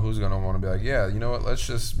 so I don't know who's going to want to be like, yeah, you know what, let's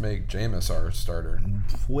just make Jameis our starter.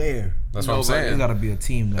 Where? That's what I'm There's saying. got to be a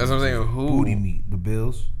team. That's what I'm saying. Who? Booty meat. The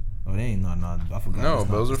Bills? Oh, they ain't. No, I forgot. No,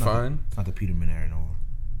 Bills are fine. It's not the Peterman era no more.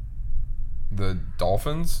 The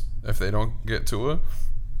Dolphins, if they don't get Tua.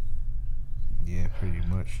 Yeah, pretty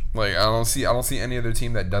much. Like I don't see any other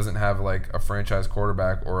team that doesn't have like a franchise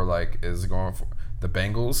quarterback or like is going for the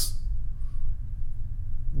Bengals.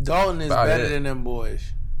 Dalton is better than them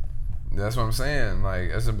boys. That's what I'm saying.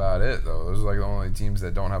 Like that's about it though. Those are like the only teams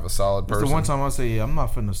that don't have a solid person. It's the one time I say, yeah, I'm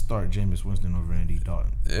not finna start Jameis Winston over Andy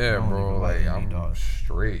Dalton. Yeah, bro. Like I'm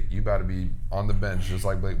straight. You about to be on the bench just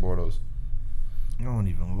like Blake Bortles. I don't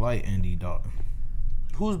even like Andy Dalton.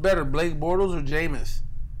 Who's better, Blake Bortles or Jameis?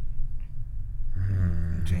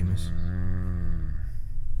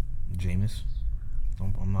 Jameis.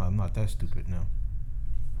 I'm not that stupid now.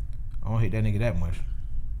 I don't hate that nigga that much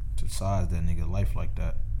to size that nigga life like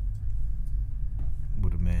that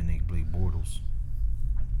with a man named Blake Bortles.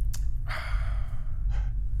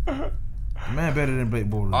 The man better than Blake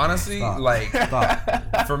Bortles. Honestly,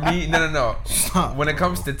 Stop. For me, no. Stop, when it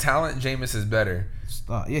comes to talent, Jameis is better.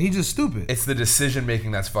 Stop. Yeah, he's just stupid. It's the decision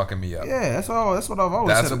making that's fucking me up. Yeah, that's what I've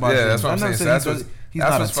always said about him. That's what I'm saying. So he's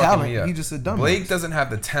that's not what's a talent. fucking me up. He's just a dumbass. Blake doesn't have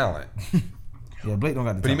the talent. Yeah, Blake don't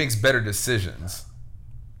got the talent. But he makes better decisions.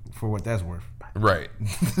 For what that's worth. Right.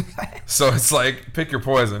 So it's like, pick your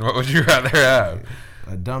poison. What would you rather have?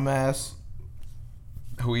 A dumbass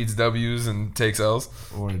who eats W's and takes L's?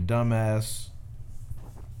 Or a dumbass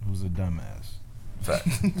who's a dumbass.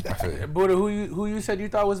 I feel you. Buddha, who you said you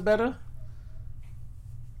thought was better?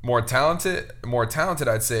 More talented,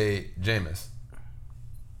 I'd say Jameis.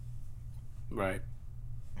 Right.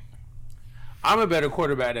 I'm a better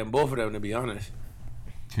quarterback than both of them, to be honest.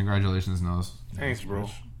 Congratulations, Nose. Thanks, bro.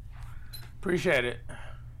 Appreciate it.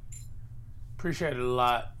 Appreciate it a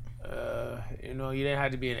lot. You didn't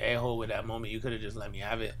have to be an a-hole with that moment. You could have just let me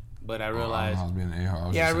have it. But I realized. I was being an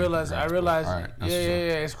a-hole. I realized. All right,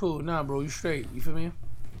 Yeah. It's cool. Nah, bro, you straight. You feel me?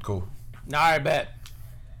 Cool. Nah, all right, bet.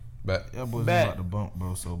 Y'all boys about to bump,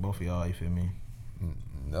 bro. So both of y'all, you feel me?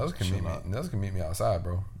 Nels can meet me outside,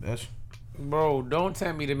 bro. That's. Bro, don't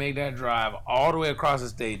tempt me to make that drive all the way across the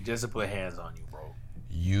state just to put hands on you, bro.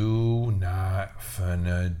 You not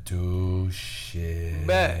finna do shit.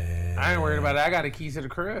 Bet. I ain't worried about it. I got the keys to the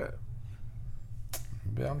crib.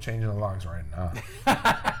 Bet I'm changing the locks right now.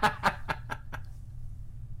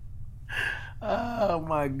 Oh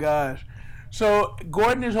my gosh. So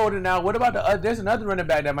Gordon is holding out. What about the there's another running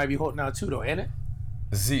back that might be holding out too, though, ain't it?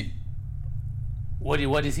 Zeke. What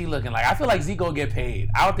is he looking like? I feel like Zeke gonna get paid.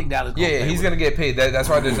 I don't think Dallas. Yeah, he's gonna get paid. That's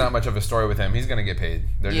why there's not much of a story with him. He's gonna get paid.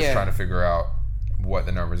 They're just trying to figure out what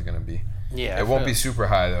the number is gonna be. Yeah, it won't be super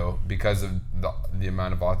high though because of the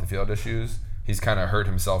amount of off the field issues. He's kind of hurt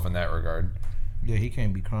himself in that regard. Yeah, he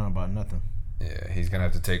can't be crying about nothing. Yeah, he's gonna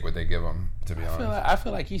have to take what they give him. To be honest, I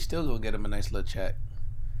feel like he's still gonna get him a nice little check.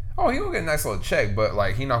 Oh, he will get a nice little check, but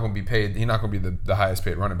like he's not gonna be paid. He's not gonna be the highest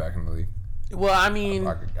paid running back in the league. Well, I mean,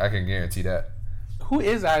 I can guarantee that. Who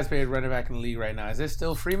is the highest paid running back in the league right now? Is it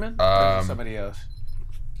still Freeman? Or is it somebody else?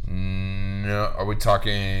 No, are we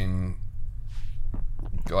talking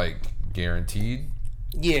like guaranteed?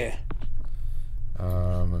 Yeah.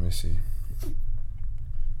 Let me see.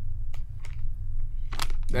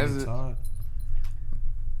 That's Todd.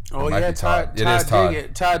 Oh yeah, Todd. It is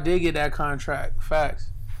Todd. Todd did get that contract. Facts.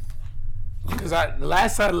 Because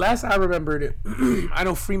last I remembered it, I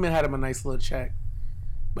know Freeman had him a nice little check,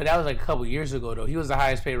 but that was like a couple years ago though. He was the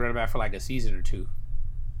highest paid running back for like a season or two.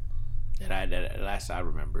 That last I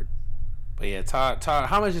remembered. But yeah, Todd.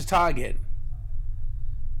 How much is Todd getting?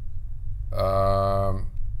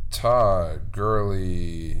 Todd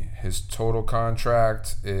Gurley, his total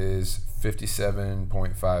contract is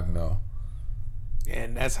 $57.5 mil.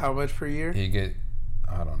 And that's how much per year? He get,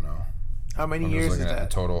 I don't know. How many I'm years just is looking at that?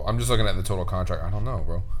 the total. I'm just looking at the total contract. I don't know,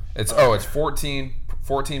 bro. It's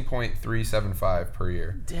 14.375 per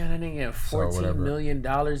year. Damn, that nigga getting $14 million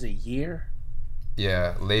a year?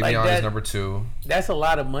 Yeah, Le'Veon Like that- is number 2. That's a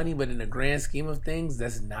lot of money, but in the grand scheme of things,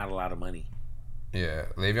 that's not a lot of money. Yeah,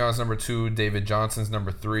 Le'Veon's number 2. David Johnson's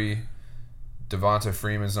number 3. Devonta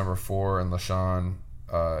Freeman's number 4, and LaShawn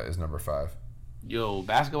is number 5. Yo,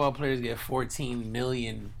 basketball players get $14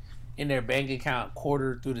 million in their bank account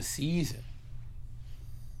quarter through the season.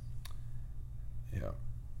 Yeah,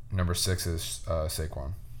 number 6 is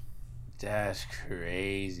Saquon. That's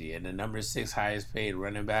crazy. And the number 6 highest paid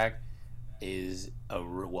running back is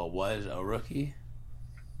was a rookie.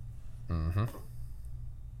 Mm-hmm.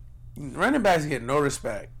 Running backs get no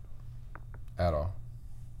respect At all.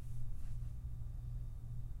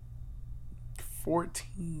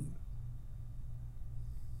 14.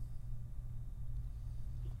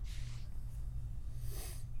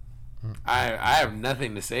 I have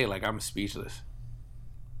nothing to say. Like, I'm speechless.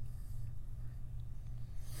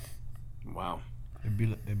 Wow. It be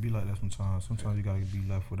like that sometimes. Sometimes you gotta be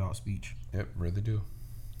left without speech. Yep, really do.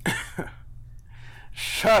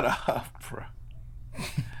 Shut up, bro.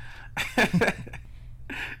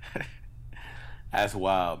 That's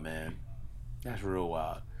wild, man. That's real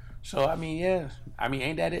wild. So, I mean, yeah. I mean,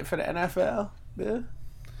 ain't that it for the NFL? Yeah.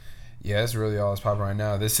 Yeah, that's really all that's popping right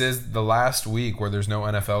now. This is the last week where there's no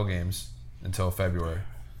NFL games until February.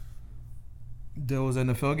 There was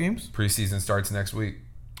NFL games? Preseason starts next week.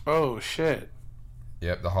 Oh, shit.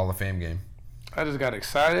 Yep, the Hall of Fame game. I just got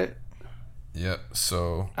excited. Yep,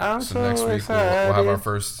 so I'm so next week we'll have excited. our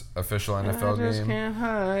first official NFL I just game. can't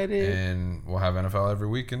hide it. And we'll have NFL every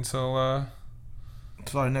week until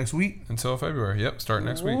Starting next week? February. Yep, start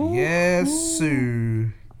next week. Yes,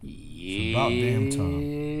 sir. Yeah. about damn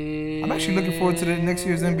time. I'm actually looking forward to the next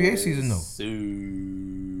year's NBA season, though.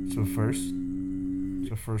 It's a first.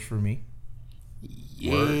 It's a first for me.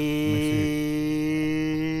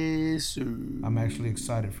 Yes, sir. I'm actually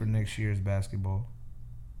excited for next year's basketball.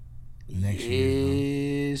 Next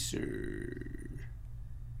year. Yes, sir.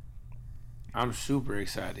 I'm super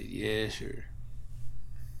excited. Yes, sir.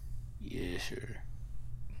 Yes, sir.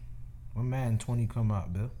 When Madden 20 come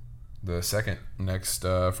out, Bill? The second next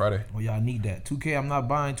Friday. Oh, y'all need that. 2K, I'm not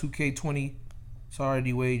buying 2K20. Sorry,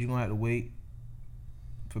 D-Wade, you're going to have to wait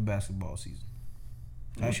for basketball season.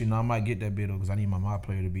 Actually, no, I might get that bit, though, because I need my mod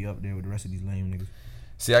player to be up there with the rest of these lame niggas.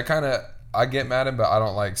 See, I get Madden, but I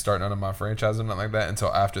don't like start none of my franchises and nothing like that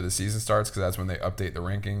until after the season starts, because that's when they update the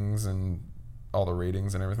rankings and all the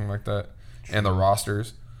ratings and everything like that. True. And the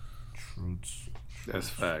rosters. Truths. That's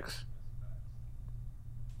facts.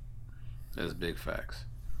 That's big facts.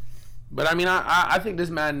 But I mean, I think this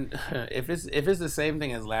Madden, if it's the same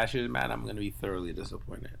thing as last year's Madden, I'm gonna be thoroughly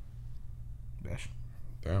disappointed.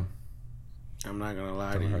 Damn. I'm not gonna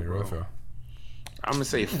lie Tell to me you, how you really bro. feel. I'm gonna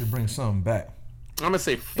say, need to bring something back. I'm gonna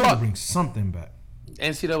say Need to fuck bring something back.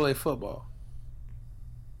 NCAA football.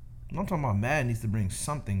 I'm talking about Madden needs to bring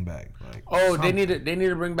something back. Like, Oh, something. they need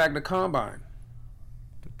to bring back the combine.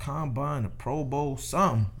 The combine, the Pro Bowl,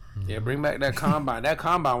 something. Yeah, bring back that combine. That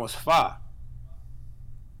combine was fire.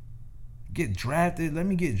 Get drafted. Let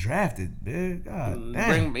me get drafted, man. God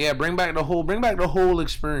damn. Bring back the whole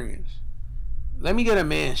experience. Let me get a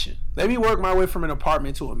mansion. Let me work my way from an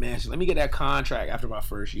apartment to a mansion. Let me get that contract after my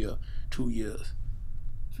first year, 2 years.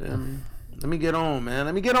 Feel me? Let me get on, man.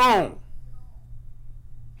 Let me get on.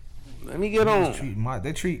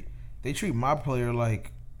 They treat my player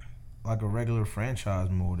like a regular franchise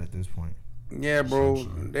mode at this point. Yeah, bro.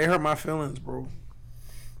 They hurt my feelings, bro.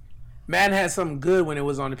 Madden had something good when it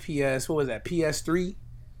was on the PS. What was that? PS3.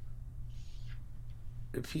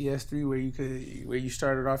 The PS3 where you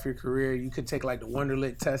started off your career, you could take like the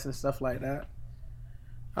Wonderlic test and stuff like that.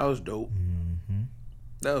 That was dope. Mm-hmm.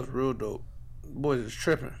 That was real dope. Boys is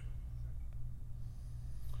tripping.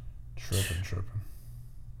 Tripping.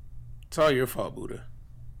 It's all your fault, Buddha.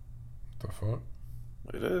 The fuck?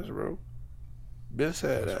 It is, bro. Ben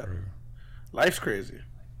said That's that. crazy. Life's crazy.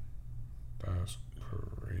 That's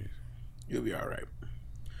crazy. You'll be all right.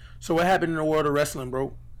 So what happened in the world of wrestling,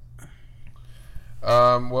 bro?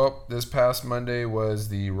 Well, this past Monday was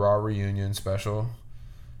the Raw reunion special,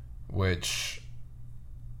 which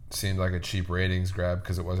seemed like a cheap ratings grab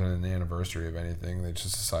because it wasn't an anniversary of anything. They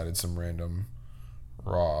just decided some random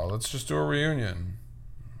Raw. Let's just do a reunion.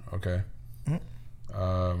 Okay.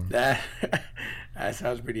 That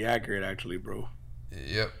sounds pretty accurate, actually, bro.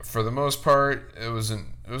 Yep. For the most part, it was an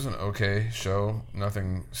okay show.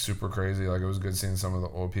 Nothing super crazy. Like, it was good seeing some of the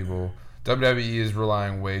old people. WWE is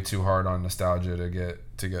relying way too hard on nostalgia to get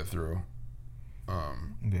through.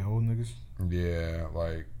 The old niggas. Yeah,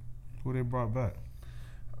 like Who they brought back?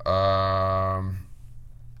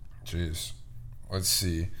 Jeez. Let's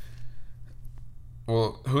see.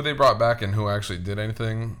 Well, who they brought back and who actually did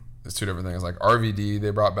anything is two different things. Like RVD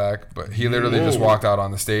they brought back, but he literally just walked out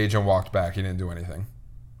on the stage and walked back. He didn't do anything.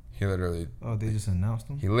 He literally They just announced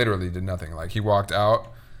him? He literally did nothing. Like, he walked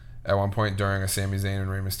out at one point during a Sami Zayn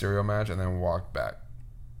and Rey Mysterio match and then walked back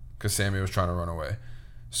because Sami was trying to run away.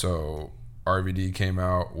 So RVD came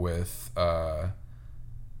out with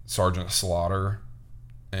Sergeant Slaughter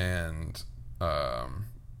and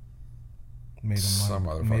Made some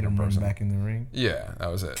other made fucking him run person. back in the ring. Yeah,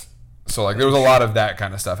 that was it. So, like, there was a lot of that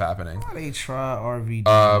kind of stuff happening. Why they try RVD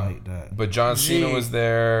like that? But John Cena was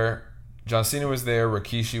there.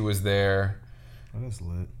 Rikishi was there. Oh, that's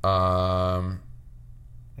lit.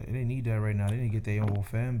 They They need that right now. They need to get their whole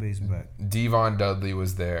fan base back. Devon Dudley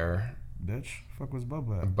was there. Bitch, fuck was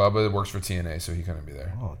Bubba at? Bubba works for TNA, so he couldn't be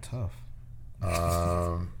there. Oh, tough.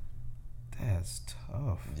 That's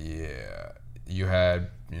tough. Yeah. You had,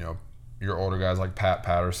 your older guys like Pat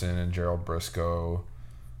Patterson and Gerald Briscoe.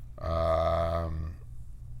 Some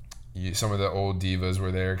of the old divas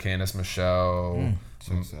were there. Candice Michelle.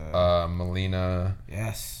 Melina.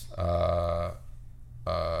 Yes.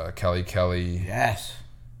 Kelly Kelly. Yes.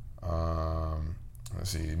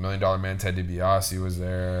 Let's see. $1 Million Man Ted DiBiase was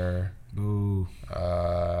there. Boo.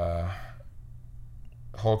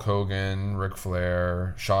 Hulk Hogan, Ric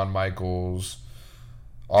Flair, Shawn Michaels,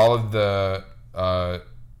 all of the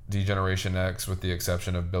D-Generation X with the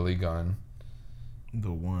exception of Billy Gunn.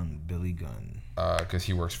 The one, Billy Gunn. Because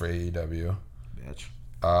he works for AEW. Bitch.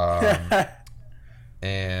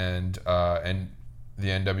 And the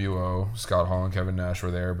NWO, Scott Hall and Kevin Nash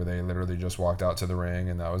were there, but they literally just walked out to the ring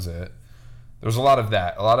and that was it. There was a lot of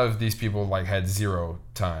that. A lot of these people had zero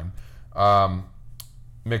time.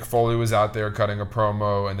 Mick Foley was out there cutting a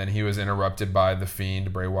promo, and then he was interrupted by The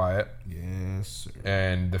Fiend, Bray Wyatt. Yes, sir.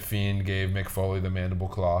 And The Fiend gave Mick Foley the mandible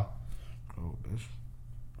claw. Oh, bitch.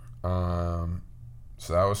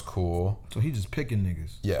 So that was cool. So he just picking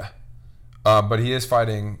niggas. Yeah. But he is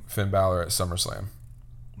fighting Finn Balor at SummerSlam.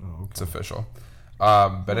 Oh, okay. It's official.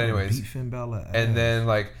 But anyways. Beat Finn Balor and then,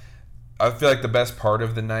 I feel like the best part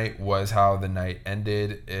of the night was how the night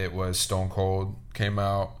ended. It was Stone Cold came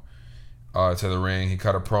out to the ring. He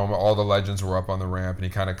cut a promo. All the legends were up on the ramp, and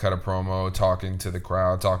he kind of cut a promo talking to the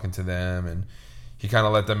crowd, talking to them, and he kind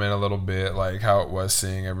of let them in a little bit, like how it was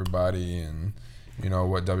seeing everybody and,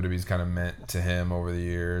 what WWE's kind of meant to him over the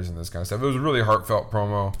years and this kind of stuff. It was a really heartfelt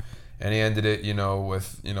promo, and he ended it,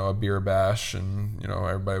 with, a beer bash, and,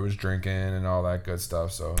 everybody was drinking and all that good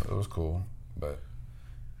stuff, so it was cool. But,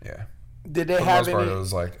 yeah. Did they For the have most part, any? it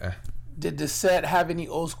was like, Did the set have any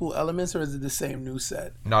old school elements, or is it the same new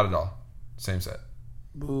set? Not at all. Same set.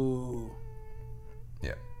 Boo.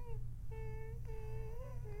 Yeah.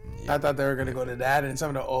 I thought they were gonna go to that and some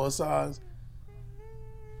of the old songs.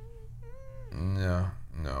 No.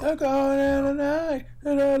 They're going out tonight,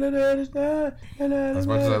 and all of that is not. As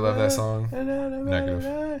much as I love that song, negative.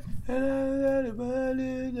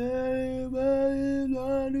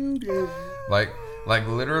 Like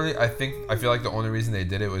literally, I feel like the only reason they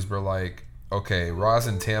did it was okay, Raw's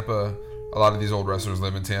in Tampa. A lot of these old wrestlers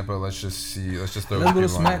live in Tampa. Let's just throw Let's go to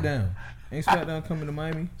people on. SmackDown. Ain't SmackDown coming to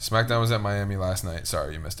Miami? SmackDown was at Miami last night.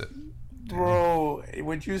 Sorry, you missed it. Bro,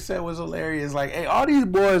 what you said was hilarious. Like, hey, all these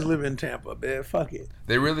boys live in Tampa, man. Fuck it.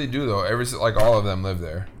 They really do though. All of them live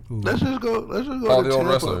there. Let's just go. All to the old Tampa,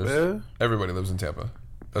 wrestlers. man. Everybody lives in Tampa.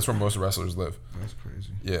 That's where most wrestlers live. That's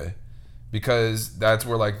crazy. Yeah, because that's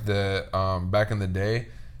where the back in the day,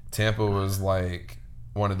 Tampa was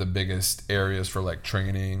one of the biggest areas for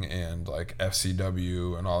training and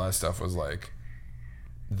FCW and all that stuff was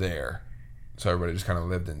there. So everybody just kind of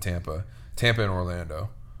lived in Tampa. Tampa and Orlando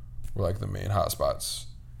were the main hotspots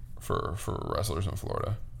for wrestlers in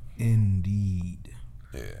Florida. Indeed.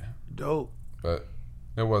 Yeah. Dope. But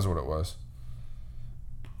it was what it was.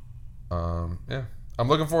 Yeah. I'm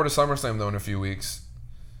looking forward to SummerSlam though in a few weeks.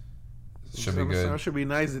 Should be good. Should be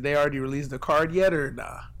nice. Did they already release the card yet or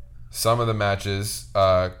nah? Some of the matches,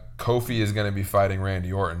 Kofi is going to be fighting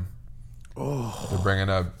Randy Orton. Oh. They're bringing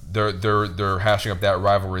up. They're hashing up that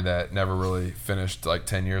rivalry that never really finished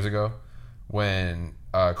 10 years ago, when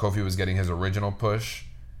Kofi was getting his original push,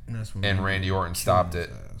 and Randy Orton stopped it.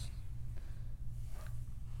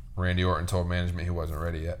 Randy Orton told management he wasn't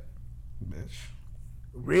ready yet. Bitch.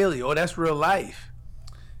 Really? Oh, that's real life.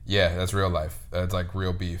 Yeah, that's real life. That's like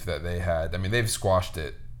real beef that they had. I mean, they've squashed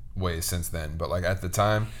it way since then, but like at the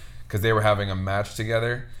time, because they were having a match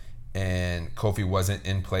together, and Kofi wasn't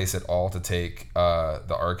in place at all to take the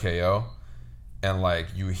RKO, and like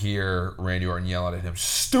you hear Randy Orton yelling at him,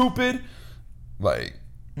 "Stupid," like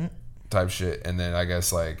type shit, and then I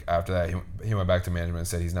guess like after that he went back to management and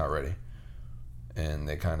said he's not ready, and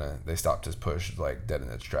they stopped his push like dead in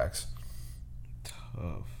its tracks.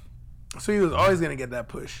 Tough. So he was always gonna get that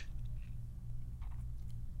push.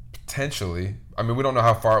 Potentially, I mean we don't know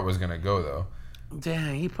how far it was gonna go though.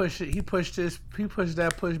 Damn, he pushed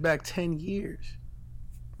that push back 10 years.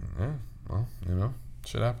 Yeah, well, you know,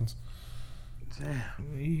 shit happens. Damn.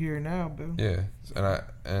 You here now, Bill? Yeah,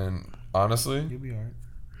 and honestly, You'll be alright.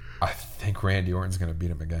 I think Randy Orton's gonna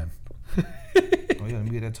beat him again. Oh yeah, let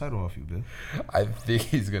me get that title off you, Bill. I think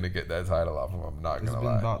he's gonna get that title off him. I'm not It's gonna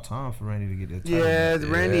been lie. about time for Randy to get that title. Yeah,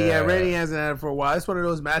 Yeah. Randy hasn't had it for a while. It's one of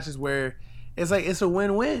those matches where it's like it's a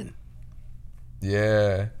win-win.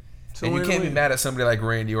 Yeah. It's a And you can't be win-win. mad at somebody like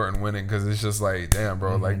Randy Orton winning because it's just like, damn,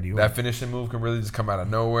 bro, like Randy that Orton. finishing move can really just come out of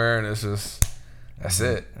nowhere, and it's just that's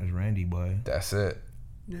it. That's Randy, boy. That's it.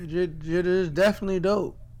 It is definitely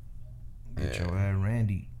dope. Get Yeah. your ass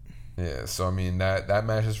Randy. Yeah. So I mean that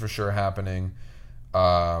match is for sure happening.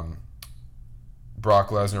 Brock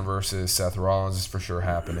Lesnar versus Seth Rollins is for sure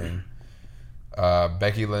happening.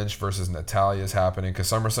 Becky Lynch versus Natalya is happening because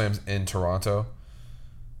SummerSlam's in Toronto.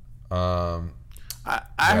 I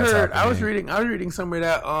That's heard. I was happening. reading somewhere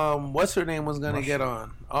that what's her name was gonna Russia. get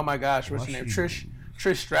on. Oh my gosh, what's her name? Trish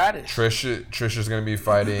Stratus. Trish is going to be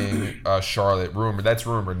fighting Charlotte. Rumored. That's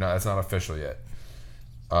rumored. No, that's not official yet.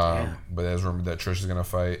 But there's rumored that Trish is going to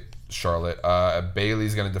fight Charlotte.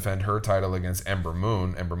 Bailey's going to defend her title against Ember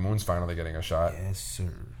Moon. Ember Moon's finally getting a shot. Yes,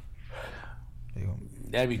 sir. They gonna-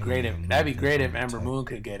 That'd be great if Ember Moon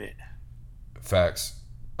could get it. Facts.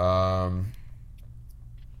 Let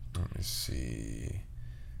me see.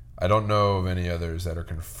 I don't know of any others that are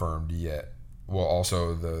confirmed yet. Well,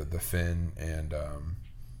 also the Finn and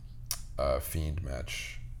Fiend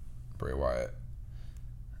match, Bray Wyatt.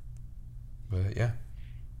 But yeah.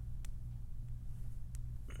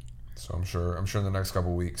 So I'm sure in the next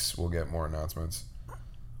couple weeks we'll get more announcements.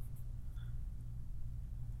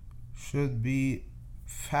 Should be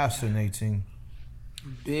fascinating,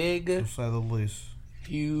 Big, to say the least.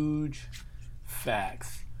 huge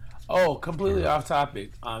facts. Oh, completely off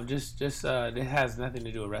topic. Just it has nothing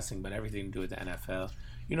to do with wrestling, but everything to do with the NFL.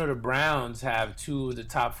 You know, the Browns have 2 of the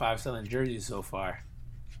top 5 selling jerseys so far.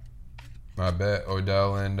 I bet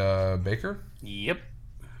Odell and Baker. Yep.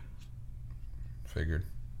 Figured.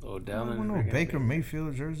 Odell I and don't know freaking Baker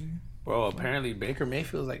Mayfield jersey. Bro, apparently Baker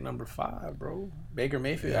Mayfield's like number 5, bro. Baker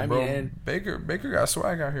Mayfield. Yeah, I bro. mean, Baker got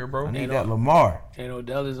swag out here, bro. I need And that Lamar. and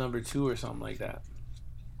Odell is number 2 or something like that.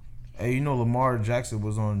 Hey, you know Lamar Jackson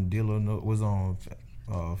was on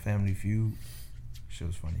Family Feud. Shit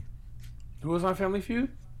was funny. Who was on Family Feud?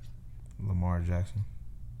 Lamar Jackson.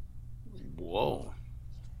 Whoa.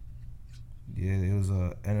 Yeah, it was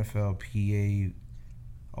a NFLPA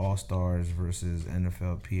All Stars versus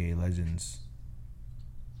NFLPA Legends.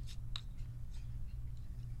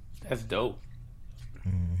 That's dope.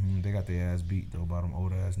 They got their ass beat though by them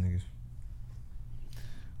old ass niggas.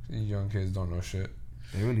 These young kids don't know shit.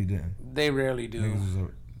 They really didn't. They rarely do.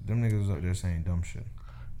 Them niggas was up there saying dumb shit.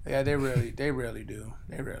 Yeah, they rarely do.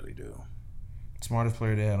 They rarely do. Smartest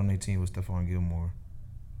player they had on their team was Stephon Gilmore.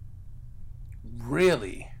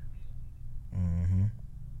 Really? Mm-hmm.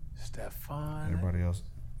 Stephon. Everybody else.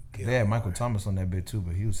 They had Michael Thomas on that bit too,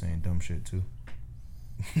 but he was saying dumb shit too.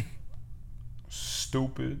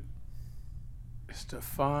 Stupid.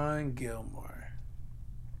 Stephon Gilmore.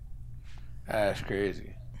 That's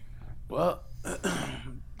crazy. Well,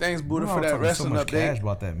 thanks, Buddha, for that wrestling so much update. cash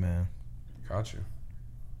about that man. Got you.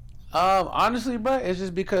 Honestly, bro, it's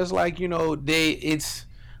just because like we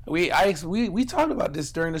talked about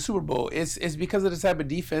this during the Super Bowl. It's because of the type of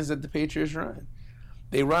defense that the Patriots run.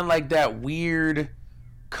 They run like that weird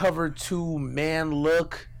cover 2 man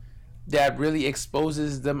look that really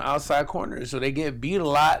exposes them outside corners. So they get beat a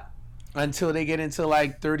lot until they get into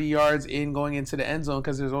like 30 yards in going into the end zone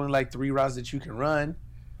because there's only like 3 routes that you can run.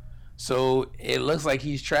 So it looks like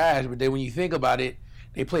he's trash, but then when you think about it,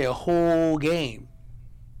 they play a whole game.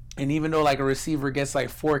 And even though like a receiver gets like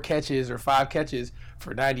 4 catches or 5 catches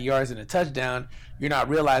for 90 yards and a touchdown, you're not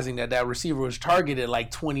realizing that receiver was targeted like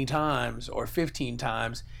 20 times or 15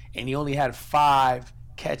 times and he only had 5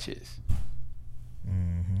 catches.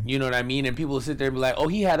 Mm-hmm. You know what I mean? And people will sit there and be like, oh,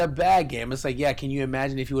 he had a bad game. It's like, yeah, can you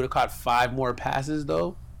imagine if he would have caught 5 more passes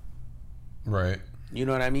though? Right. You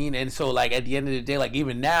know what I mean? And so, like, at the end of the day, like,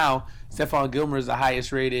 even now, Stephon Gilmore is the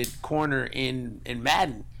highest rated corner in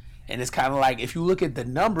Madden. And it's kind of like, if you look at the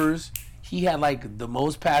numbers, he had, like, the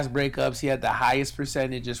most pass breakups. He had the highest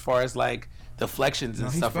percentage as far as, like, deflections and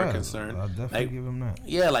stuff are concerned. I'll definitely give him that.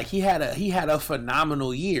 Yeah, like, he had a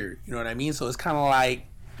phenomenal year. You know what I mean? So it's kind of like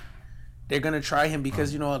they're going to try him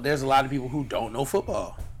because, you know, there's a lot of people who don't know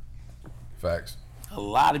football. Facts. A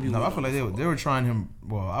lot of people. No, I feel like they were trying him.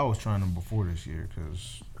 Well, I was trying him before this year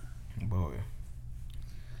because, boy,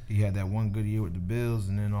 he had that one good year with the Bills,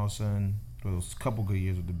 and then all of a sudden, well, it was a couple good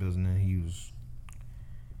years with the Bills, and then he was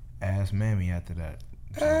ass mammy after that.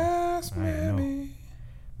 So, Ass mammy.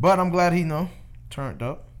 But I'm glad he turned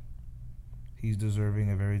up. He's deserving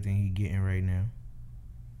of everything he's getting right now.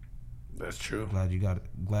 That's true.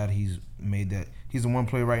 Glad he's made that. He's the one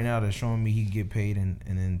player right now that's showing me he get paid and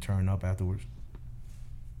then turn up afterwards.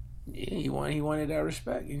 Yeah, he wanted that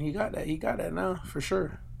respect, and he got that. He got that now for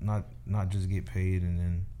sure. Not just get paid and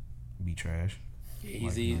then be trash. Yeah,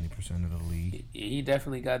 he's like 90% of the league. He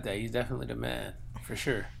definitely got that. He's definitely the man for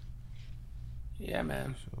sure. Yeah,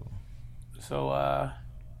 man. So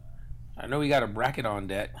I know we got a bracket on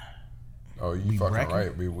deck. Oh, you fucking bracket?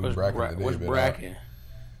 right. We bracket today. What's bracket?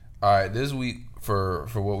 All right, this week for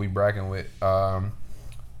what we bracket with, we're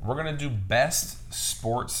gonna do best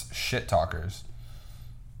sports shit talkers.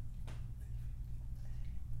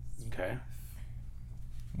 Okay.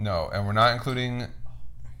 No, and we're not including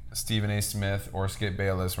Stephen A. Smith or Skip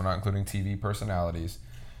Bayless. We're not including TV personalities.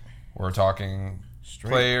 We're talking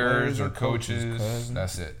Straight players or coaches. cousins.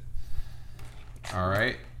 That's it. All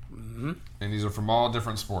right. Mm-hmm. And these are from all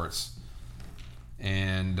different sports.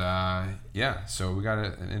 And yeah, so we got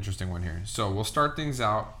an interesting one here. So we'll start things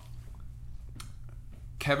out.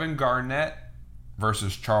 Kevin Garnett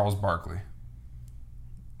versus Charles Barkley.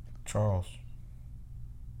 Charles.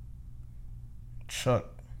 Chuck.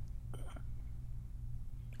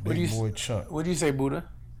 What do Big you boy Chuck. What do you say, Buddha?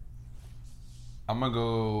 I'm gonna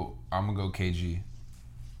go KG.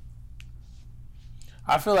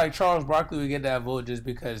 I feel like Charles Barkley would get that vote just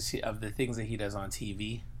because of the things that he does on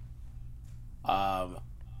TV.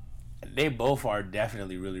 They both are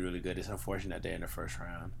definitely really, really good. It's unfortunate they're in the first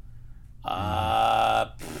round.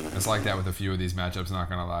 It's like that with a few of these matchups, not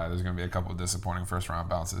gonna lie. There's gonna be a couple of disappointing first round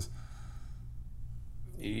bounces.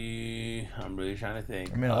 I'm really trying to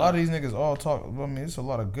think. I mean, a lot of these niggas all talk. I mean, it's a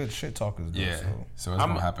lot of good shit talkers. Though, Yeah, so it's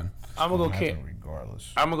gonna happen. I'm gonna go happen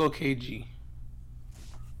regardless. I'm gonna go KG.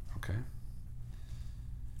 Okay.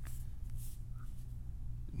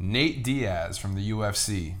 Nate Diaz from the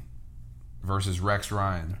UFC versus Rex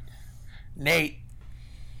Ryan. Nate.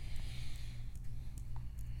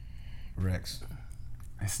 Rex.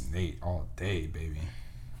 It's Nate all day, baby.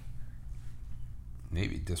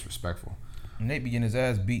 Nate be disrespectful. Nate be getting his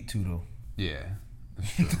ass beat too, though. Yeah,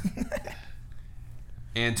 that's true.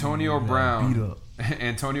 Antonio Brown. Beat up.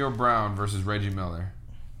 Antonio Brown versus Reggie Miller.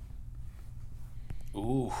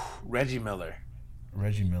 Ooh, Reggie Miller.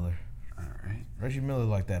 Reggie Miller. All right. Reggie Miller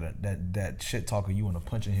like that shit talker. You want to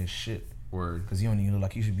punch in his shit. Word. Because he don't even look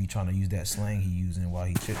like he should be trying to use that slang he using while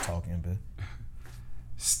he shit talking, but.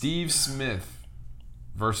 Steve Smith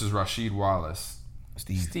versus Rasheed Wallace.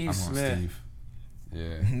 Steve I'm on Smith. Steve.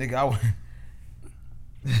 Yeah. Nigga, I would.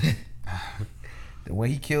 The way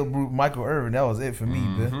he killed Michael Irvin, that was it for me,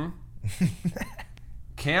 man.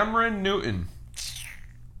 Cameron Newton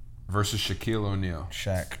versus Shaquille O'Neal.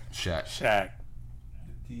 Shaq.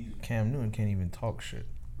 Cam Newton can't even talk shit.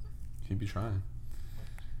 He'd be trying.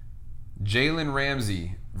 Jalen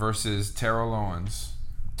Ramsey versus Terrell Owens.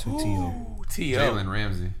 T.O. Jalen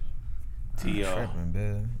Ramsey. T.O. Tripping,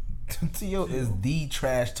 man. T.O. is the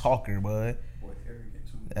trash talker, bud.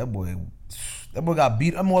 That boy got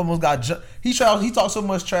beat. That boy almost got. He talked so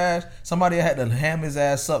much trash. Somebody had to ham his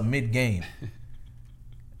ass up mid game.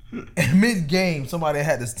 Mid game, somebody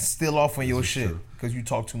had to steal off on your shit because you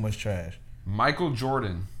talk too much trash. Michael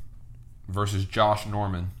Jordan versus Josh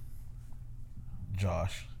Norman.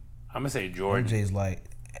 Josh. I'm gonna say Jordan. MJ's like.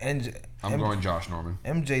 I'm going Josh Norman.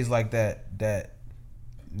 MJ's like that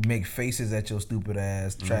make faces at your stupid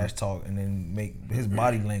ass, trash talk, and then make his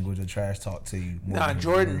body language a trash talk to you. Nah,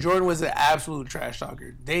 Jordan was an absolute trash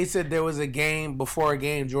talker. They said there was a game, before a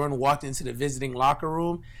game, Jordan walked into the visiting locker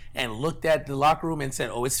room and looked at the locker room and said,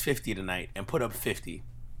 "Oh, it's 50 tonight," and put up 50.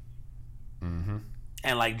 Mm-hmm.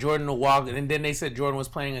 And like Jordan will walk, and then they said Jordan was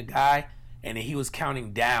playing a guy, and he was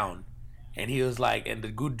counting down, and he was like, and the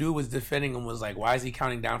good dude was defending him, was like, "Why is he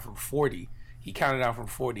counting down from 40?" He counted down from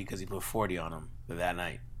 40 because he put 40 on him that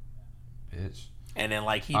night. Bitch. And then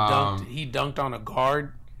like he dunked on a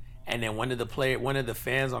guard, and then one of the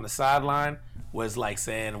fans on the sideline was like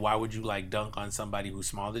saying, why would you like dunk on somebody who's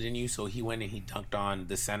smaller than you? So he went and he dunked on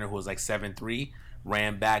the center who was like 7'3",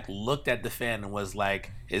 ran back, looked at the fan and was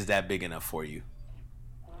like, is that big enough for you?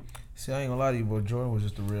 See, I ain't gonna lie to you, but Jordan was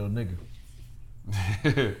just a real nigga.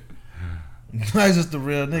 He's just a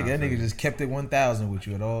real nigga. That nigga just kept it 1,000 with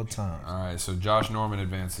you at all times. All right, so Josh Norman So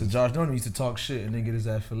advances. Josh Norman used to talk shit and then get his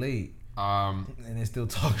ass filleted. And then still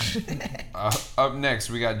talk shit. Up next,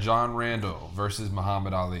 we got John Randall versus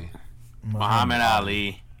Muhammad Ali. Muhammad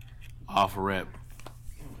Ali, off rip.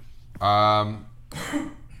 John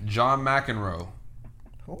McEnroe,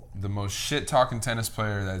 the most shit-talking tennis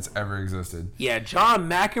player that's ever existed, Yeah, John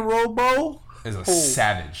McEnroe, bro, is a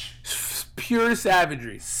savage. pure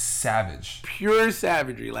savagery. Savage. Pure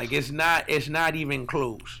savagery. Like it's not even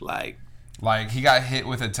close. Like He got hit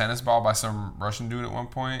with a tennis ball by some Russian dude at one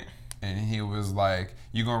point, and he was like,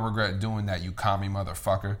 "You gonna regret doing that, you commie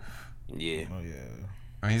motherfucker." yeah. Oh, yeah.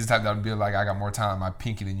 I mean, he's the type that would be like, "I got more time in my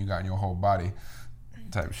pinky than you got in your whole body,"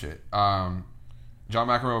 type of shit. John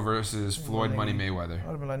McEnroe versus Floyd Money Mayweather. I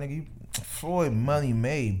would have been like, nigga, you Floyd Money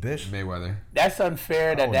made, bitch. Mayweather. That's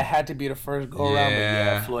unfair that had to be the first go around, but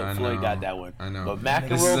yeah, I Floyd know. got that one. I know. But McEnroe,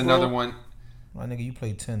 This is another bro, one. My nigga, you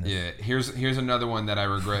play tennis. Yeah, here's another one that I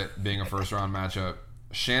regret being a first round matchup.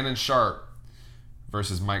 Shannon Sharp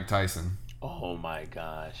versus Mike Tyson. Oh my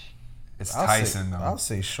gosh. It's I'll Tyson say, though. I'll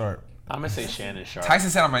say Sharp. I'm gonna say Shannon Sharp. Tyson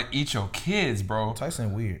said I'm gonna eat your kids, bro.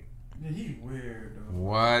 Tyson weird. Yeah, he weird though.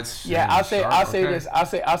 What? Yeah, Shannon I'll say Sharp? this.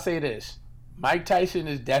 I'll say this. Mike Tyson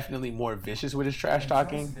is definitely more vicious with his trash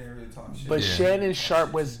talking, Didn't really talk shit. but Yeah. Shannon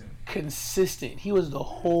Sharp was consistent. He was the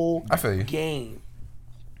whole I feel you. game.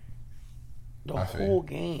 The I feel you. whole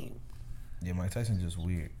game. Yeah, Mike Tyson just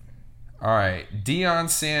weird. All right, Deion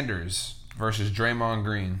Sanders versus Draymond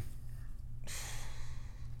Green.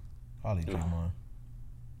 Probably Draymond.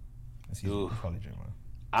 That's easy. Ooh. Probably Draymond.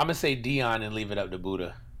 I'm gonna say Dion and leave it up to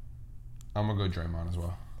Buddha. I'm gonna go Draymond as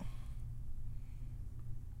well.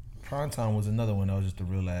 Primetime was another one that was just a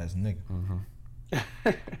real ass nigga.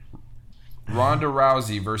 Ronda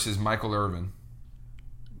Rousey versus Michael Irvin.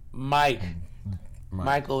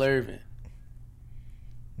 Michael Irvin.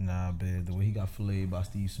 Nah, bitch. The way he got filleted by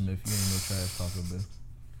Steve Smith, you ain't no trash talker, bitch.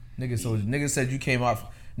 Nigga said you came off.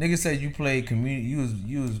 Nigga said you played community.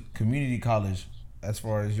 You was community college as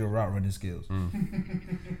far as your route running skills.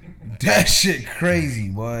 That shit crazy,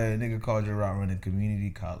 boy. Nigga called your route running community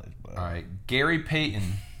college, boy. All right, Gary Payton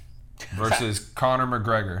versus Conor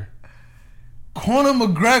McGregor. Conor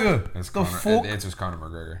McGregor. It's The Conor. fuck? The answer's Conor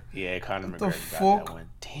McGregor. Yeah, Conor What the McGregor got that fuck? one.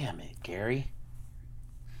 Damn it, Gary.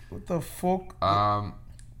 What the fuck?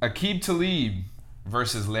 Aqib Talib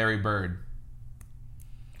versus Larry Bird.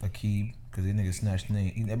 Aqib, because that nigga snatched the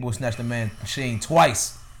name. That boy snatched the man chain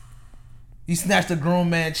twice. He snatched a grown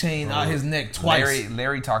man chain out his neck twice.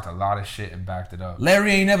 Larry talked a lot of shit and backed it up.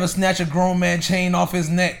 Larry ain't never snatched a grown man chain off his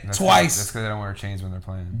neck That's twice. because they don't wear chains when they're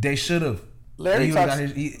playing. They should have.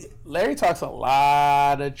 Larry talks a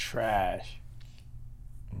lot of trash.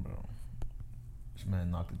 Bro, this man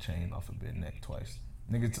knocked the chain off of his neck twice.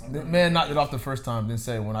 The man knocked it off the first time, then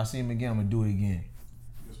said, when I see him again, I'm going to do it again.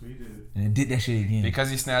 That's what he did. And then did that shit again. Because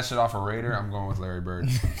he snatched it off a Raider, I'm going with Larry Bird.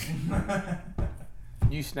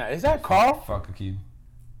 You snap. Is that Carl? Fuck Aqib.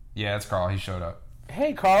 Yeah, it's Carl. He showed up.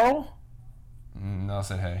 Hey, Carl. Nell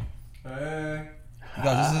said, hey. Hey.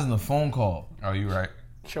 Guys, this isn't a phone call. Oh, you right.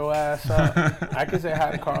 Get your ass up. I can say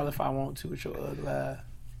hi to Carl if I want to with your ugly ass.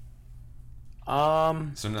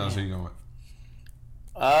 So Nell, who you going with?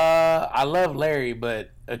 I love Larry,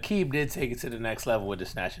 but Aqib did take it to the next level with the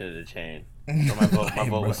snatching of the chain. So my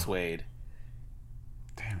vote was swayed.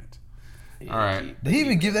 Damn it. Yeah, All right. Aqib. Did he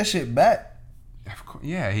even give that shit back? Of course,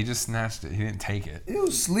 yeah, he just snatched it. He didn't take it. It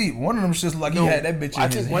was sleep. One of them shits like he had that bitch I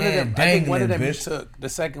in his think one of them. hand I think one of dangling, them he bitch. took. The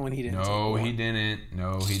second one he didn't. No, take he one. didn't.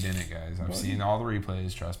 No, he didn't, guys. I've seen all the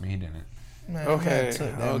replays. Trust me, he didn't. Man, Okay, man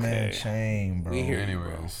took that okay. man chain, bro. We hear you.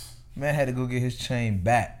 Anyways. Man had to go get his chain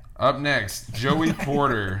back. Up next, Joey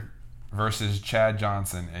Porter versus Chad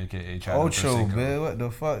Johnson, a.k.a. Chad Ocho, Ochocinco. man. What the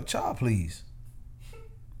fuck? Child, please.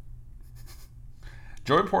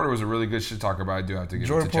 Joey Porter was a really good shit talker, but I do have to give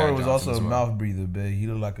Jordan it to Chad Porter was Johnson also as a well. mouth breather, man. He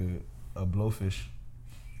looked like a blowfish.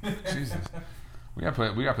 Jesus. We gotta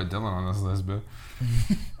put Dylan on this list, bro.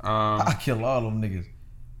 I kill all them niggas.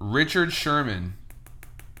 Richard Sherman.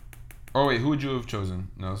 Oh wait, who would you have chosen?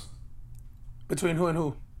 No, Between who and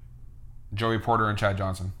who? Joey Porter and Chad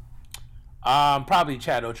Johnson. Probably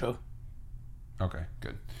Chad Ocho. Okay,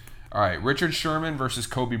 good. All right, Richard Sherman versus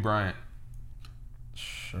Kobe Bryant.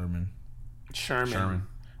 Sherman. Sherman.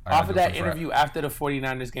 I Off gotta of go that for interview after the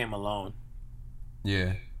 49ers game alone.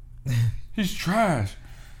 Yeah. He's trash.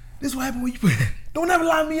 This what happened when you don't ever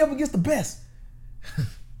line me up against the best.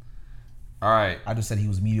 All right. I just said he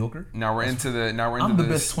was mediocre. Now we're into the. I'm the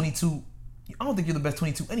best 22. I don't think you're the best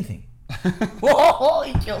 22 anything. Whoa,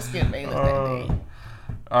 he killed Skip Bayless that day.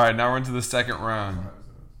 All right. Now we're into the second round.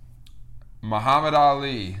 Muhammad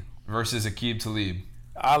Ali versus Aqib Talib.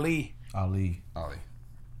 Ali. Ali, Ali.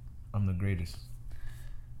 I'm the greatest.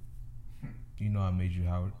 You know I made you,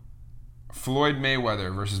 Howard. Floyd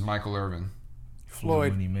Mayweather versus Michael Irvin.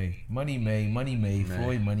 Floyd. Money May.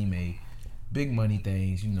 Floyd Money May. Big money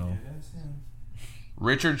things, you know. That's him.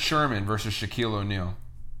 Richard Sherman versus Shaquille O'Neal.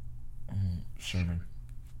 Sherman.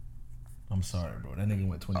 I'm sorry, bro. That nigga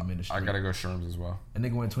went 20 minutes straight. I gotta go Sherms as well. That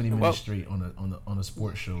nigga went 20 minutes straight on a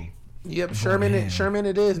sports show. Yep, Sherman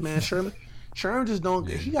it is, man. Sherman just don't.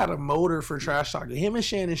 He got a motor for trash talking. Him and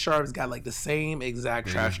Shannon Sharp's got like the same exact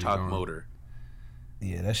trash talk motor.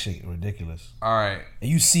 Yeah, that shit ridiculous. All right. And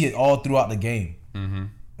you see it all throughout the game. Mm-hmm.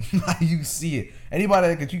 You see it.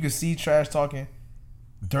 Anybody that you can see trash talking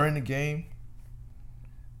during the game.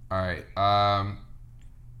 All right.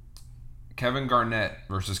 Kevin Garnett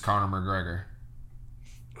versus Conor McGregor.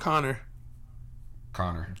 Connor.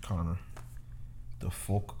 Conor. The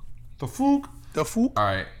fuck. The Fook. The Fook. All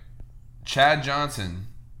right. Chad Johnson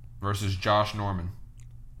versus Josh Norman.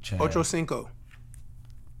 Chad. Ocho Cinco.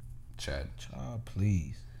 Chad. Child,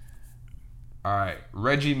 please. All right.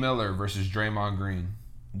 Reggie Miller versus Draymond Green.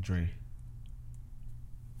 Dre.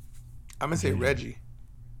 I'm gonna say Reggie.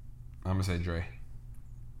 I'm gonna say Dre.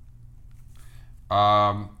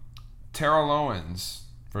 Terrell Owens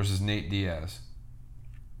versus Nate Diaz.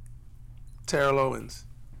 Terrell Owens.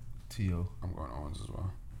 T.O. I'm going Owens as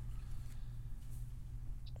well.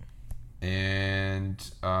 And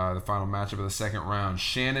the final matchup of the second round: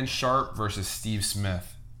 Shannon Sharp versus Steve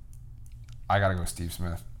Smith. I gotta go Steve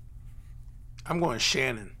Smith. I'm going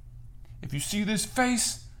Shannon. If you see this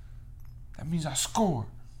face, that means I scored.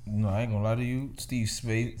 No, I ain't gonna lie to you. Steve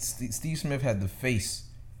Smith had the face.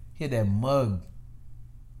 He had that mug.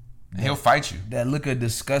 He'll fight you. That look of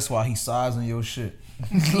disgust while he sizing your shit.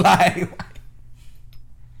 Like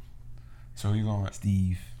So who you going with?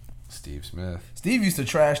 Steve. Steve Smith. Steve used to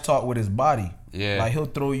trash talk with his body. Yeah. Like he'll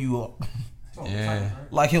throw you up. Yeah.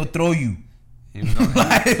 Like he'll throw you. He was on,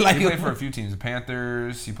 Like he he'll- played for a few teams. The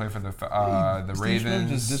Panthers. He played for the Steve Smith Ravens.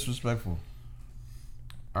 just disrespectful.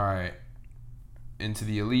 All right. Into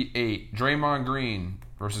the Elite Eight. Draymond Green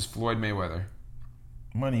versus Floyd Mayweather.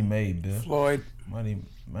 Money made, Bill. Floyd. Money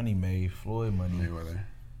made. Floyd money. Mayweather.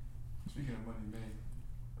 Speaking of money made,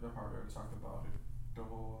 y'all probably already talked about it. The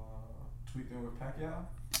whole tweet thing with Pacquiao.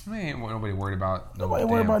 Ain't nobody worried about Nobody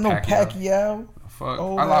worried about no Pacquiao. Fuck.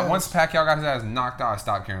 Old I like ass. once Pacquiao got his ass knocked out, I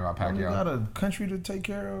stopped caring about You got Pacquiao. a country to take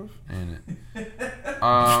care of. Ain't it?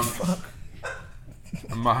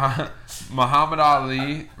 Muhammad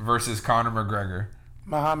Ali versus Conor McGregor.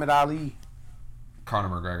 Muhammad Ali. Conor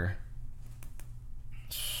McGregor.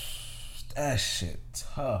 That shit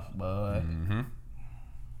tough, bud. Mm-hmm.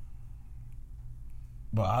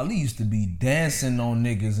 But Ali used to be dancing on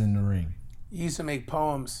niggas in the ring. He used to make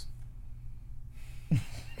poems.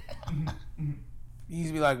 He used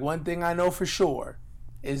to be like, one thing I know for sure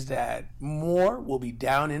is that Moore will be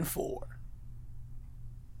down in 4.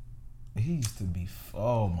 He used to be.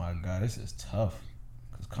 Oh my god, this is tough.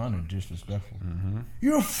 Cause Conor disrespectful. Mm-hmm.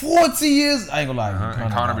 You're 40 years. I ain't gonna lie.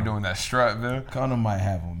 And Conor be doing that strut, man. Conor might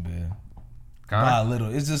have him, man. Conor? By a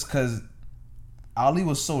little. It's just cause Ali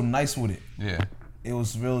was so nice with it. Yeah. It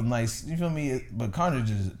was real nice. You feel me? But Conor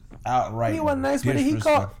just outright. He wasn't nice with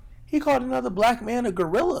it. He called another black man a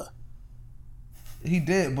gorilla. He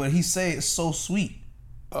did, but he said it's so sweet.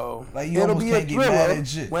 Oh, Like, you it'll almost be a can't get mad gorilla at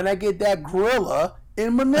shit. when I get that gorilla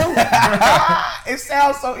in Manila. It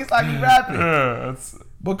sounds so. It's like he rapping. Yeah,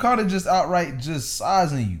 But Conor just outright just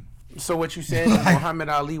sizing you. So what you saying is Muhammad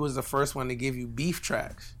Ali was the first one to give you beef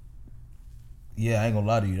tracks? Yeah, I ain't gonna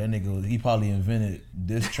lie to you. That nigga, he probably invented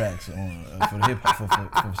diss tracks on for the hip hop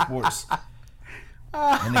for sports.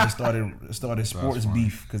 That nigga started sports funny.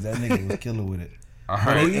 beef because that nigga was killer with it. All But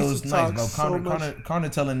right. it used was to nice, talk bro. so Conor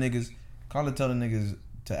much. telling niggas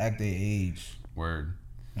to act their age. Word.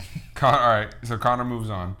 All right. So Conor moves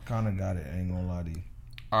on. Conor got it. I ain't gonna lie to you.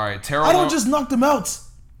 All right. Terrell. I don't just knock them out.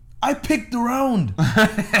 I picked the round.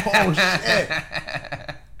 Oh shit.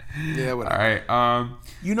 Yeah, All whatever. right.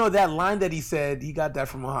 You know that line that he said, he got that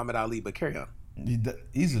from Muhammad Ali, but carry on.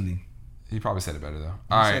 Easily. He probably said it better though.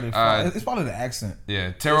 All Said it right. fine. It's probably the accent.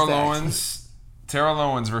 Yeah. Terrell the Owens. Terrell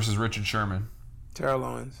Owens versus Richard Sherman. Terrell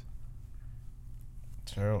Owens.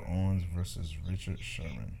 Terrell Owens versus Richard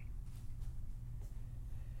Sherman.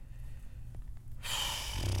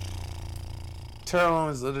 Terrell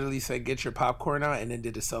Owens literally said, get your popcorn out, and then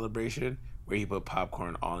did a celebration where he put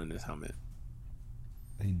popcorn all in his helmet.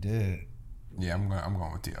 He did. Yeah, I'm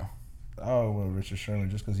going with T.O. I would with Richard Sherman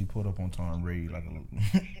just because he pulled up on Tom Brady like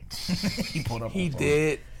a. He pulled up. He on Tom.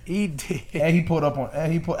 did. He did. And he pulled up on.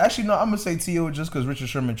 And he put. Actually, no. I'm gonna say T.O. just because Richard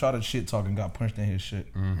Sherman tried to shit talk and got punched in his shit.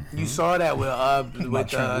 You saw that with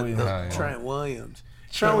Trent Williams. Trent Williams.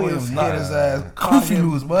 Trent Williams hit knocked him his ass. caught Koofy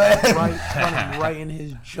him loose, boy. right in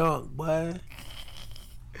his junk, boy.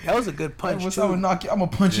 That was a good punch What's too. up? I'm gonna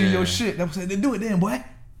punch you in your Yeah. shit. That was they do it then, boy.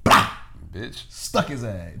 Blah! Bitch. Stuck his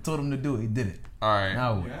ass. Told him to do it. He did it. All right.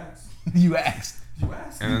 Now You what? asked. You asked. You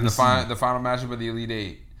asked. And then the final matchup of the Elite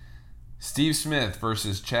Eight. Steve Smith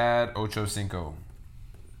versus Chad Ochocinco.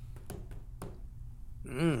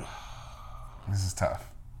 This is tough.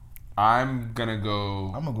 I'm gonna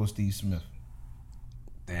go. I'm gonna go Steve Smith.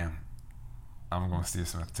 Damn. I'm going Steve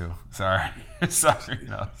Smith too. Sorry. Sorry.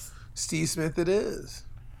 No. Steve Smith it is.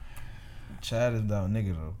 Chad is down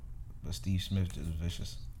nigga though, but Steve Smith just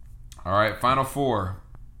vicious. All right. Final four.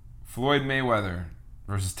 Floyd Mayweather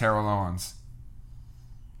versus Terrell Owens.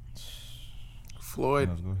 Floyd.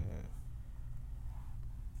 Let's go ahead.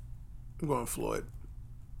 I'm going Floyd.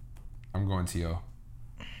 I'm going T.O.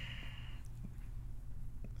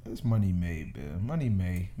 It's money made, man. Money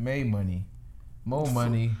made. Made money. More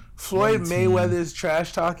money. Floyd Money team. Mayweather's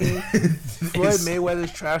trash talking. Floyd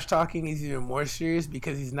Mayweather's trash talking is even more serious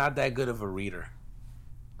because he's not that good of a reader.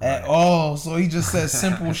 At all. So he just said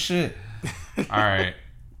simple shit. All right.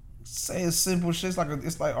 Saying simple shit.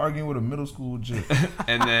 It's like arguing with a middle school chick.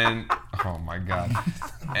 And then, oh my God.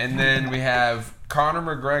 And then we have Conor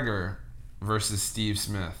McGregor versus Steve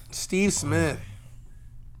Smith. Steve Smith.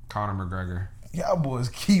 Conor McGregor. Y'all boys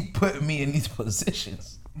keep putting me in these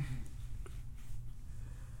positions.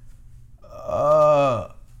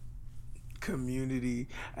 Community.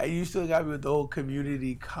 And you still got me with the whole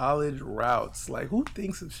community college routes. Like, who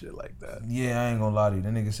thinks of shit like that? Yeah, I ain't gonna lie to you.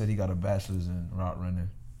 That nigga said he got a bachelor's in route running.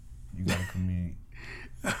 You got a community.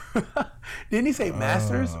 Didn't he say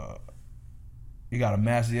masters? You got a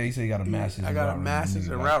master. Yeah, he said he got a master's. I in got a route master's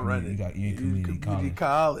in running. route running. You in community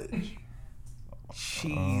college.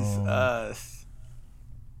 Jesus.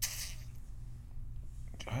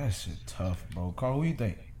 That shit tough, bro. Carl, who you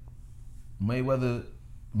think? Mayweather,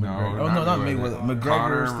 No, McGregor. Oh no, not Mayweather. McGregor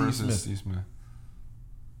Conor or Steve versus Smith. Steve Smith.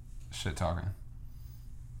 Shit talking.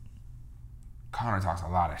 Conor talks a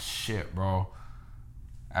lot of shit, bro.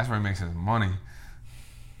 That's where he makes his money.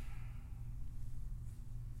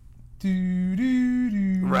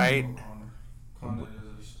 Right. Conor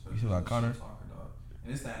You feel like Conor?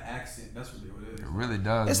 And it's that accent. That's what it is. It really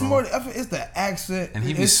does. It's bro. more. I feel it's the accent. And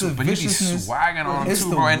he be, it's the but he be viciousness. swagging on him It's too,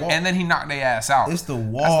 the bro. And, walk. and then he knocked their ass out. It's the That's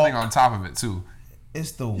the walk. thing on top of it too.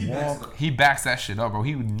 It's the walk. He backs that shit up, bro.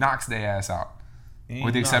 He knocks their ass out,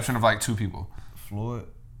 with the exception of like 2 people. Floyd.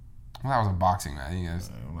 Well, that was a boxing match.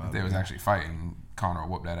 If they was actually fighting, Conor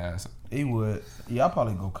whooped that ass. He would. Yeah, I'll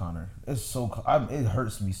probably go Conor. It's so. It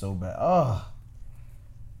hurts me so bad.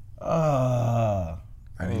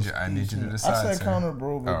 I need you to decide. I said sir. Conor,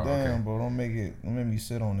 bro, but Oh, damn, okay. bro, don't make me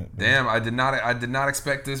sit on it. Bro. Damn, I did not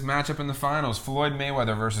expect this matchup in the finals. Floyd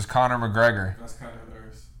Mayweather versus Conor McGregor. That's kind of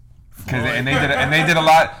hilarious. And they did a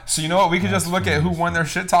lot. So you know what? We could just look at who won their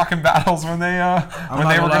shit talking battles when they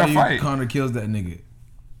were gonna fight. Conor kills that nigga.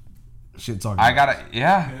 Shit talking. I gotta,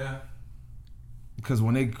 yeah. Yeah. Because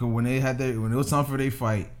when it was time for their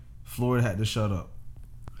fight, Floyd had to shut up.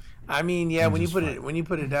 I mean, yeah, And when you just put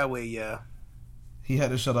fight. it that way, yeah. He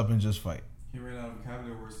had to shut up and just fight. He ran out of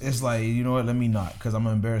vocabulary words. It's like, you know what? Let me not, because I'm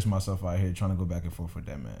gonna embarrass myself out here trying to go back and forth with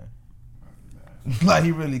that man. Like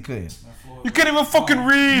he really couldn't. You can't even fucking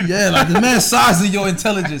read. Yeah, like the man sizing your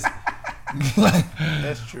intelligence. Like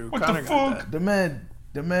That's true. What the Conor got fuck? that.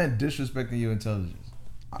 the man disrespecting your intelligence.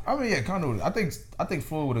 I mean, yeah, Conor. I think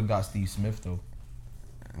Floyd would have got Steve Smith though.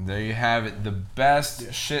 And there you have it. The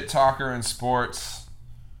best shit talker in sports,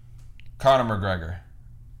 Conor McGregor.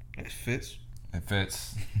 It fits. It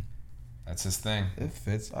fits. That's his thing. It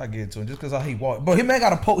fits. I get it to him just because how he walk. But he man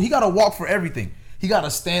got he got to walk for everything. He got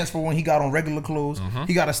a stance for when he got on regular clothes.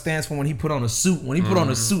 He got a stance for when he put on a suit. When he put on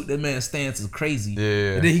a suit, that man's stance is crazy.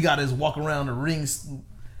 Yeah. And then he got his walk around the rings.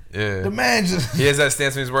 Yeah. The man just He has that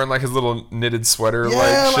stance when he's wearing like his little knitted sweater. yeah,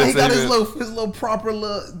 like like he shit got that his little proper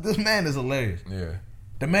look. This man is hilarious. Yeah.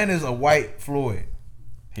 The man is a white Floyd,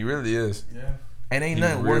 He really is. Yeah. and ain't He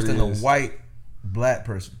nothing worse than really a is. white black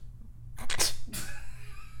person.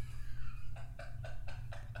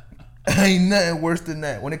 Ain't nothing worse than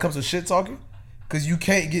that when it comes to shit talking, cause you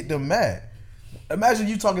can't get them mad. Imagine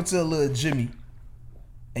you talking to a little Jimmy,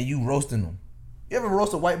 and you roasting them. You ever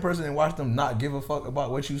roast a white person and watch them not give a fuck about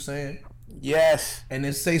what you saying, Yes. and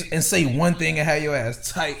then say one thing and have your ass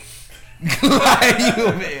tight, like you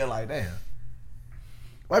man, like damn.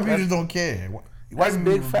 White people just don't care. White That's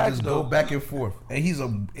people big facts, just though. go back and forth, and he's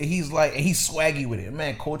swaggy with it,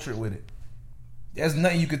 man. Cultured with it. There's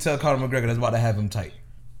nothing you could tell Conor McGregor that's about to have him tight.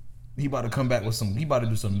 He about to come back with some. He about to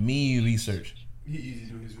do some mean research. He easy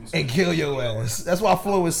to do his research. And kill your ass. That's why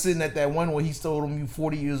Floyd was sitting at that one where he told him you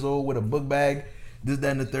 40 years old with a book bag. This,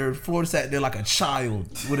 that, and the third. Floyd sat there like a child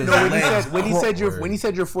with his legs. When he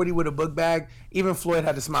said you're 40 with a book bag, even Floyd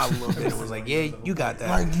had to smile a little bit and was like, "Yeah, you got that."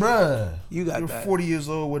 Like, bruh, You got you're that. 40 years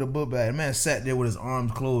old with a book bag. The man sat there with his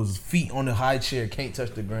arms closed, his feet on the high chair, can't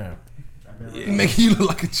touch the ground. Yeah. He make you look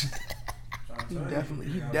like a child. He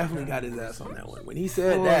definitely got his ass on that one. When he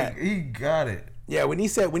said Floyd, that, he got it. yeah, when he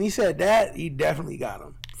said that, he definitely got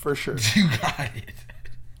him for sure. You got it.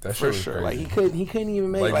 That shit For was sure. crazy. Like he couldn't even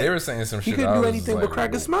make Like, they were saying some he shit. couldn't I do was anything like, but crack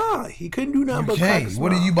a whoa. smile. He couldn't do nothing but crack a Okay, smile.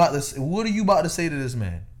 what are you about to? What are you about to say to this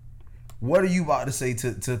man? What are you about to say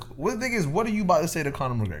to? What the thing is? What are you about to say to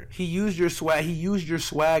Conor McGregor? He used your swag. He used your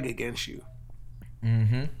swag against you.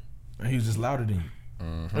 Mm-hmm. And he was just louder than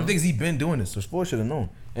you. The thing is, he been doing this, so Floyd should have known.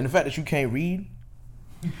 And the fact that you can't read.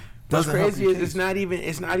 What's doesn't help crazy your is case. it's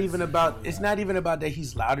not even about that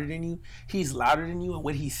he's louder than you. He's louder than you, and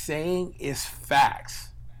what he's saying is facts.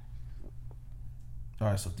 All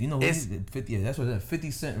right, so do you know who It's- 50? Yeah, that's what that 50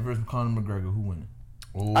 Cent versus Conor McGregor. Who winning?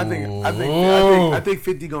 I think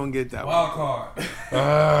 50 gonna get that one. Wild card.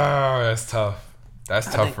 Oh, that's tough.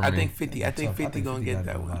 That's tough for me. I think 50 gonna get gotta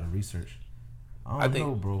that do a lot one. of research. I I don't think-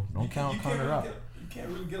 know, bro. Don't You count can't Conor really out. you can't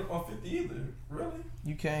really get up on 50 either. Really?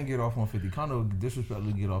 You can't get off on 50. Conor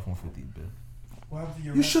disrespectfully get off on 50, Bill. What happened to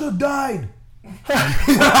your You should have died.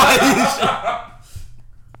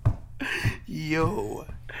 Yo,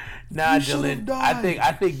 nah, You should've Dylan. died.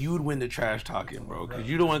 I think you'd win the trash talking, bro, because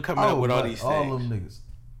you the one coming up with all these all things. them niggas.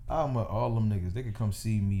 All them niggas. They could come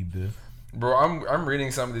see me, Bill. Bro, I'm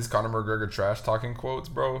reading some of these Conor McGregor trash talking quotes,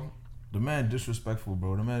 bro. The man disrespectful,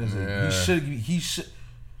 bro. The man is Yeah. he should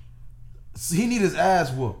he need his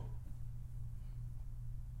ass whooped.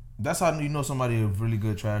 That's how you know somebody a really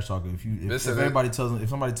good trash talker. If somebody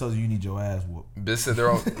tells you need your ass whooped. This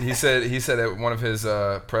said he said at one of his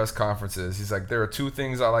press conferences, he's like, there are two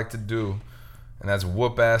things I like to do, and that's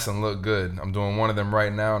whoop ass and look good. I'm doing one of them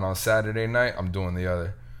right now, and on Saturday night I'm doing the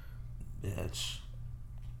other. Bitch.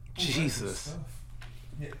 Jesus,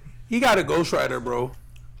 he got a ghostwriter, bro.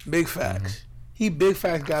 Big facts. He big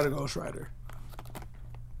facts got a ghostwriter.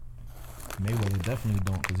 Mayweather definitely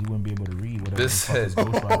don't, because he wouldn't be able to read whatever. This the fuck his said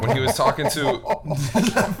ghostwriter when he was talking to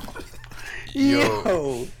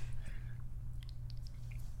Yo.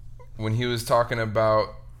 when he was talking about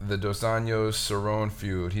the Dos Anjos Cerrone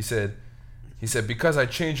feud, he said, because I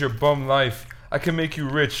changed your bum life, I can make you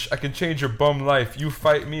rich. I can change your bum life. You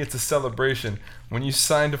fight me, it's a celebration. When you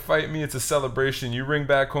sign to fight me, it's a celebration. You ring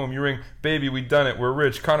back home, you ring, baby, we done it. We're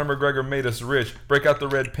rich. Conor McGregor made us rich. Break out the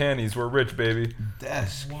red panties. We're rich, baby.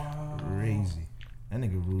 That's crazy. That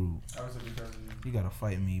nigga rude. I was because of You gotta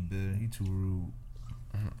fight me, Bill. He too rude.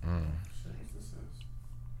 shit, this is.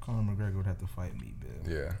 Conor McGregor would have to fight me, Bill.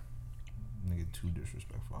 Yeah. Nigga too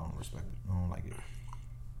disrespectful. I don't respect it. I don't like it.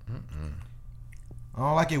 I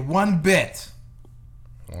don't like it one bit.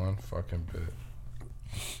 One fucking bit.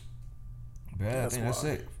 But I think that's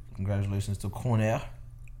it. Congratulations to Corner.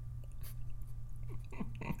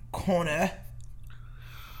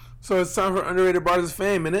 So it's time for underrated bars of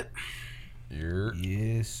fame, innit? You're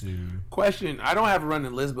Yes, sir. Question: I don't have a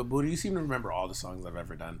running list, but Booty, you seem to remember all the songs I've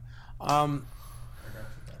ever done.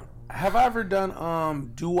 Have I ever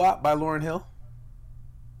done "Doo Wop" by Lauryn Hill?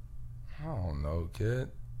 I don't know, kid.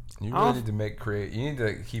 You I really don't- need to you need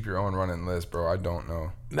to keep your own running list, bro. I don't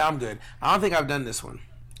know. No, I'm good. I don't think I've done this one,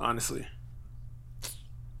 honestly.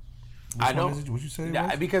 I don't. What you say? it Yeah,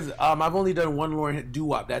 was? because I've only done one Lauryn Hill "Doo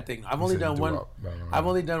Wop," that thing. I've only said done one. doo-wop by Lauryn I've Hill.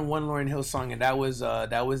 only done one Lauryn Hill song, and that was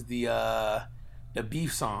the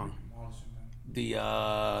Beef song, the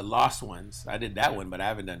Lost Ones. I did that one, but I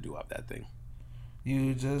haven't done "Doo Wop," that thing.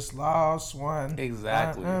 You just lost one.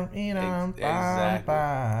 Exactly. Well,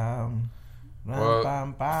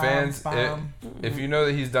 fans, if you know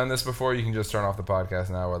that he's done this before, you can just turn off the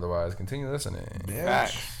podcast now. Otherwise, continue listening.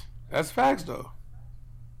 Facts. That's facts, though.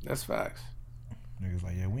 That's facts. Niggas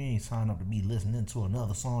like, yeah, we ain't signed up to be listening to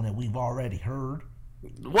another song that we've already heard.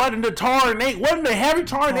 What in the what in the heavy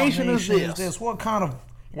tarnation is Tarnation this? What kind of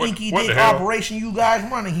inky what dick the hell? operation you guys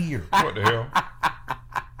running here? What the hell?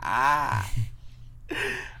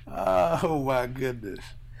 Oh my goodness.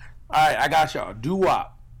 All right, I got y'all. "Doo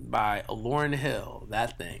Wop" by Lauryn Hill.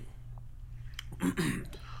 That thing.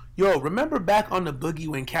 Yo, remember back on the boogie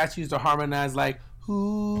when cats used to harmonize like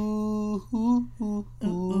ooh, ooh, ooh,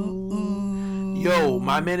 ooh. Yo,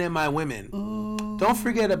 my men and my women. Don't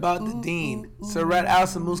forget about the Dean, Surat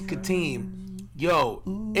Al-Samus Katim. Yo,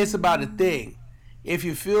 it's about a thing. If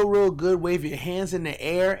you feel real good, wave your hands in the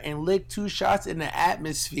air and lick 2 shots in the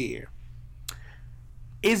atmosphere.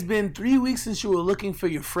 It's been 3 weeks since you were looking for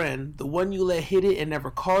your friend, the one you let hit it and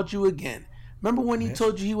never called you again. Remember when he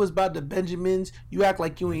told you he was about the Benjamins? You act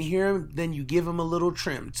like you ain't hear him, then you give him a little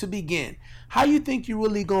trim. To begin, how you think you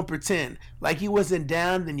really gonna pretend? Like he wasn't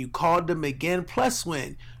down, then you called him again? Plus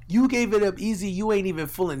when you gave it up easy, you ain't even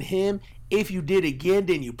fooling him. If you did again,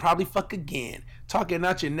 then you probably fuck again. Talking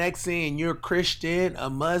out your neck saying you're Christian, a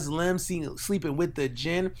Muslim, sleeping with the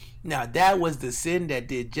jinn. Now that was the sin that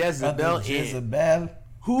did Jezebel in.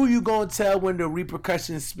 Who you gonna tell when the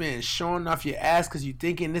repercussions spin? Showing off your ass cause you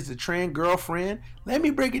thinking it's a trend girlfriend? Let me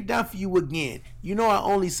break it down for you again. You know I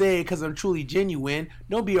only say it cause I'm truly genuine.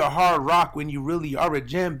 Don't be a hard rock when you really are a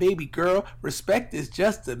gem, baby girl. Respect is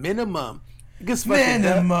just the minimum. Gets fucking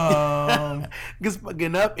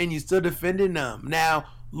up and you still defending them. Now,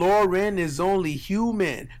 Lauren is only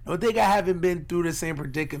human. Don't think I haven't been through the same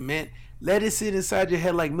predicament. Let it sit inside your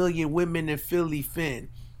head like million women in Philly Finn.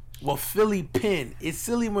 Well, Philly Pin. It's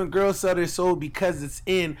silly when girls sell their soul because it's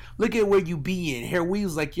in. Look at where you be in. Hair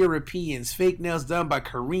weaves like Europeans. Fake nails done by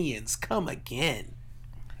Koreans. Come again.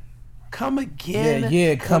 Come again.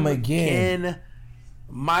 Yeah, come again.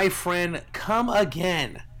 My friend, come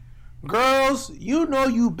again. Girls, you know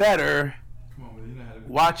you better. Come on, man. You know how to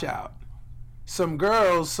Watch out. Some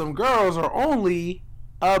girls are only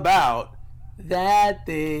about that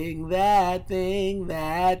thing. That thing.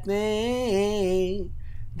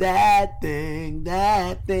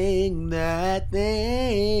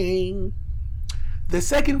 The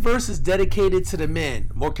second verse is dedicated to the men,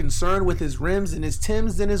 more concerned with his rims and his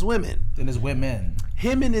Timbs than his women.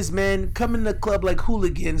 Him and his men come in the club like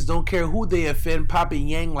hooligans, don't care who they offend, popping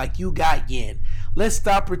yang like you got yen. Let's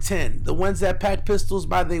stop pretend. The ones that pack pistols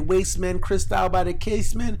by their waist men, crystal by the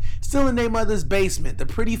casement, still in their mother's basement. The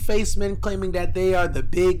pretty face men claiming that they are the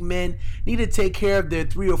big men, need to take care of their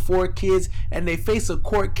 3 or 4 kids, and they face a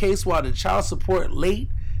court case while the child support late.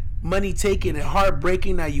 Money taken and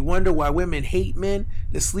heartbreaking. Now you wonder why women hate men.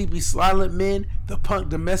 The sleepy silent men, the punk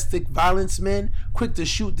domestic violence men, quick to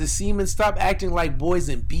shoot the semen. Stop acting like boys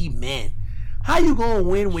and be men. How you gonna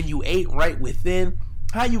win when you ain't right within?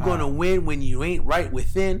 How you gonna win when you ain't right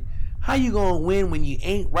within? How you gonna win when you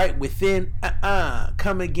ain't right within?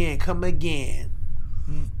 Come again.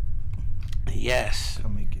 Yes.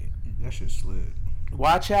 Come again. That shit slid.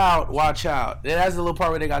 Watch out. That's the little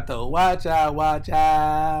part where they got the watch out.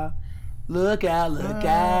 Look out.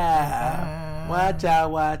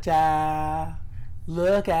 Watch out.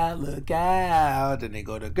 Look out. Then they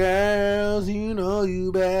go to girls, you know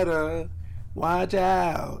you better watch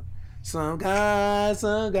out. Some guys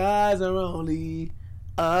are only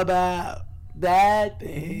about that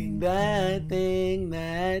thing.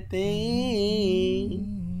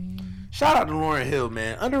 Shout out to Lauryn Hill,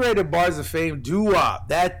 man. Underrated Bars of Fame, Doo-Wop,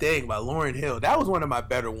 That Thing by Lauryn Hill. That was one of my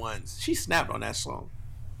better ones. She snapped on that song.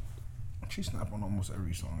 She snapped on almost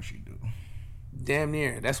every song she do. Damn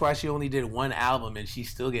near. That's why she only did one album and she's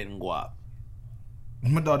still getting guap.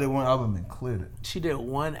 My dog did one album and cleared it. She did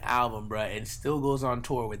one album, bruh, and still goes on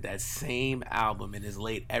tour with that same album and is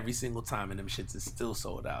late every single time and them shits is still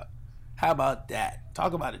sold out. How about that?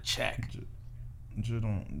 Talk about a check. Just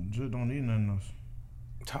don't need nothing else.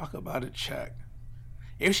 Talk about a check.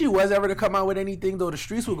 If she was ever to come out with anything, though, the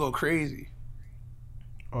streets would go crazy.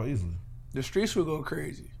 Oh, easily. The streets would go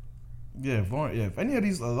crazy. Yeah, if any of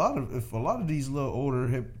these, a lot of these little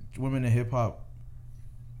older women in hip hop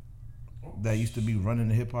that used to be running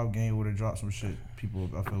the hip hop game would have dropped some shit, people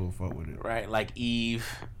I feel would fuck with it. Right, like Eve.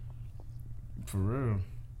 For real.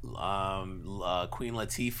 Queen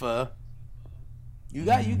Latifah. You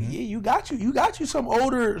got you some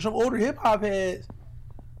older hip hop heads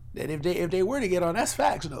that if they were to get on, that's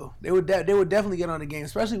facts though. They would definitely get on the game,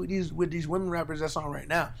 especially with these women rappers that's on right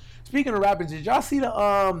now. Speaking of rappers, did y'all see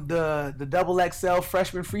the Double XL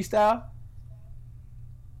freshman freestyle?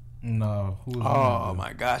 No. Who was Oh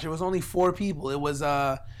my gosh, it was only 4 people. It was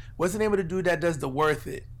what's the name of the dude that does the Worth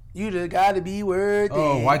It? You just gotta be worth it.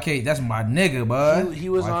 Oh, YK, that's my nigga, bud. He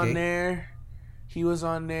was YK. on there. He was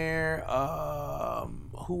on there.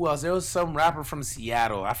 Who else? There was some rapper from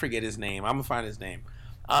Seattle. I forget his name. I'm gonna find his name.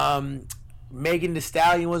 Megan Thee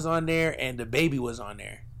Stallion was on there, and the Baby was on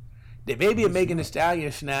there. The Baby and Megan Thee Stallion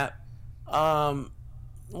snap.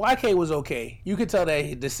 YK was okay. You could tell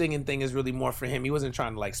that the singing thing is really more for him. He wasn't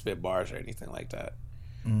trying to like spit bars or anything like that.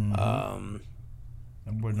 Mm-hmm.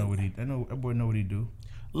 That boy know what he. That boy know what he do.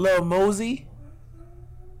 Lil Mosey.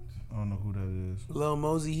 I don't know who that is. Lil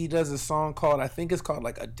Mosey. He does a song called, I think it's called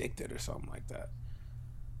like Addicted or something like that.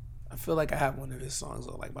 I feel like I have one of his songs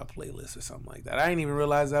on like my playlist or something like that. I didn't even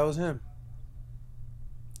realize that was him.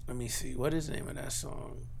 Let me see. What is the name of that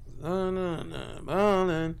song?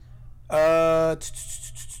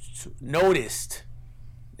 Noticed.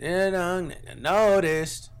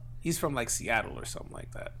 Noticed. He's from like Seattle or something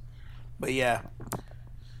like that. But yeah,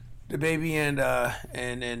 the Baby and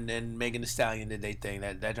Megan Thee Stallion did they thing.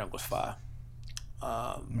 That junk was fire.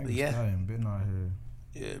 Megan But yeah, Stallion been out here.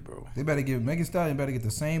 yeah, bro. They better give Megan Thee Stallion better get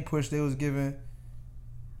the same push they was giving.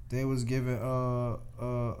 They was giving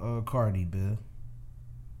Cardi, Bill.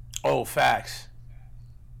 Oh, facts.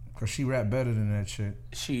 Cause she rap better than that shit.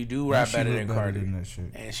 She do rap And she better look than Cardi, than that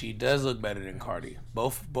shit. and she does look better than Cardi.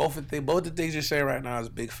 Both the things you're saying right now is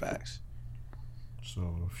big facts.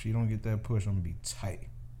 So if she don't get that push, I'm gonna be tight.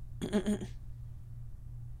 That's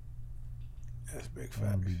big I'm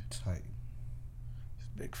gonna facts. be tight. It's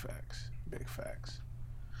big facts. Big facts.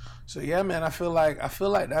 So yeah, man, I feel like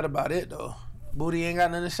that about it though. Booty ain't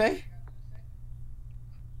got nothing to say.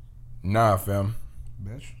 Nah, fam.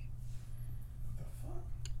 Bitch.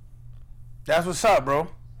 That's what's up, bro.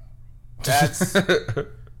 That's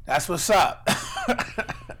what's up.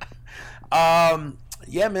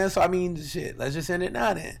 Yeah, man. So I mean, shit. Let's just end it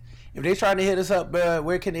now then. If they trying to hit us up,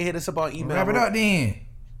 where can they hit us up on email? Wrap it up then.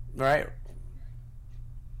 Right.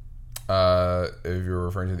 If you're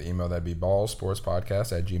referring to the email, that'd be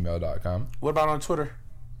ballsportspodcast@gmail.com. What about on Twitter?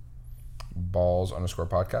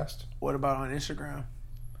 Balls_podcast. What about on Instagram?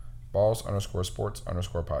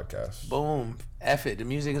 Balls_sports_podcast. Boom. F it. The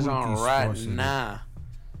music is Cool on Keys right Sports City. now.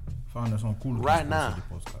 Find us on Cool Keys Right Sports now. City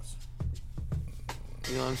Podcast.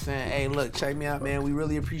 You know what I'm saying? Hey, look, check me out, man. We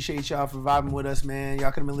really appreciate y'all for vibing with us, man.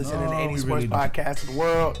 Y'all could have been listening to No, any we sports really don't. podcast in the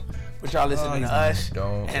world, but y'all listening to us.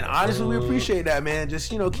 don't. And honestly, we appreciate that, man. Just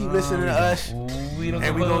keep listening to us, We don't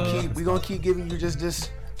and we gonna keep giving you just this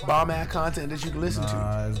bomb ass content that you can listen to.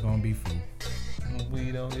 Nah, it's gonna be free.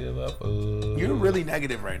 We don't give up. You're really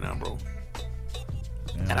negative right now, bro.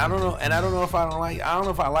 Yeah, And I don't know if I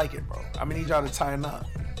like it, bro. I'm gonna need y'all to tighten up.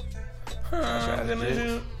 I'm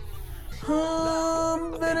gonna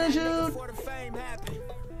shoot.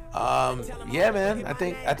 Yeah, man. I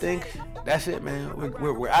think that's it, man.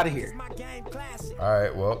 We're out of here. All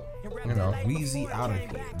right, well, Weezy out of here.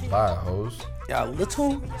 bye, hoes. Y'all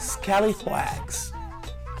little scallywags. I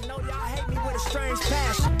know y'all hate me with a strange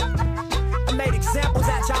passion. I made examples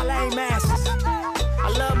out y'all lame asses. I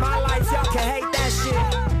love my life, y'all can hate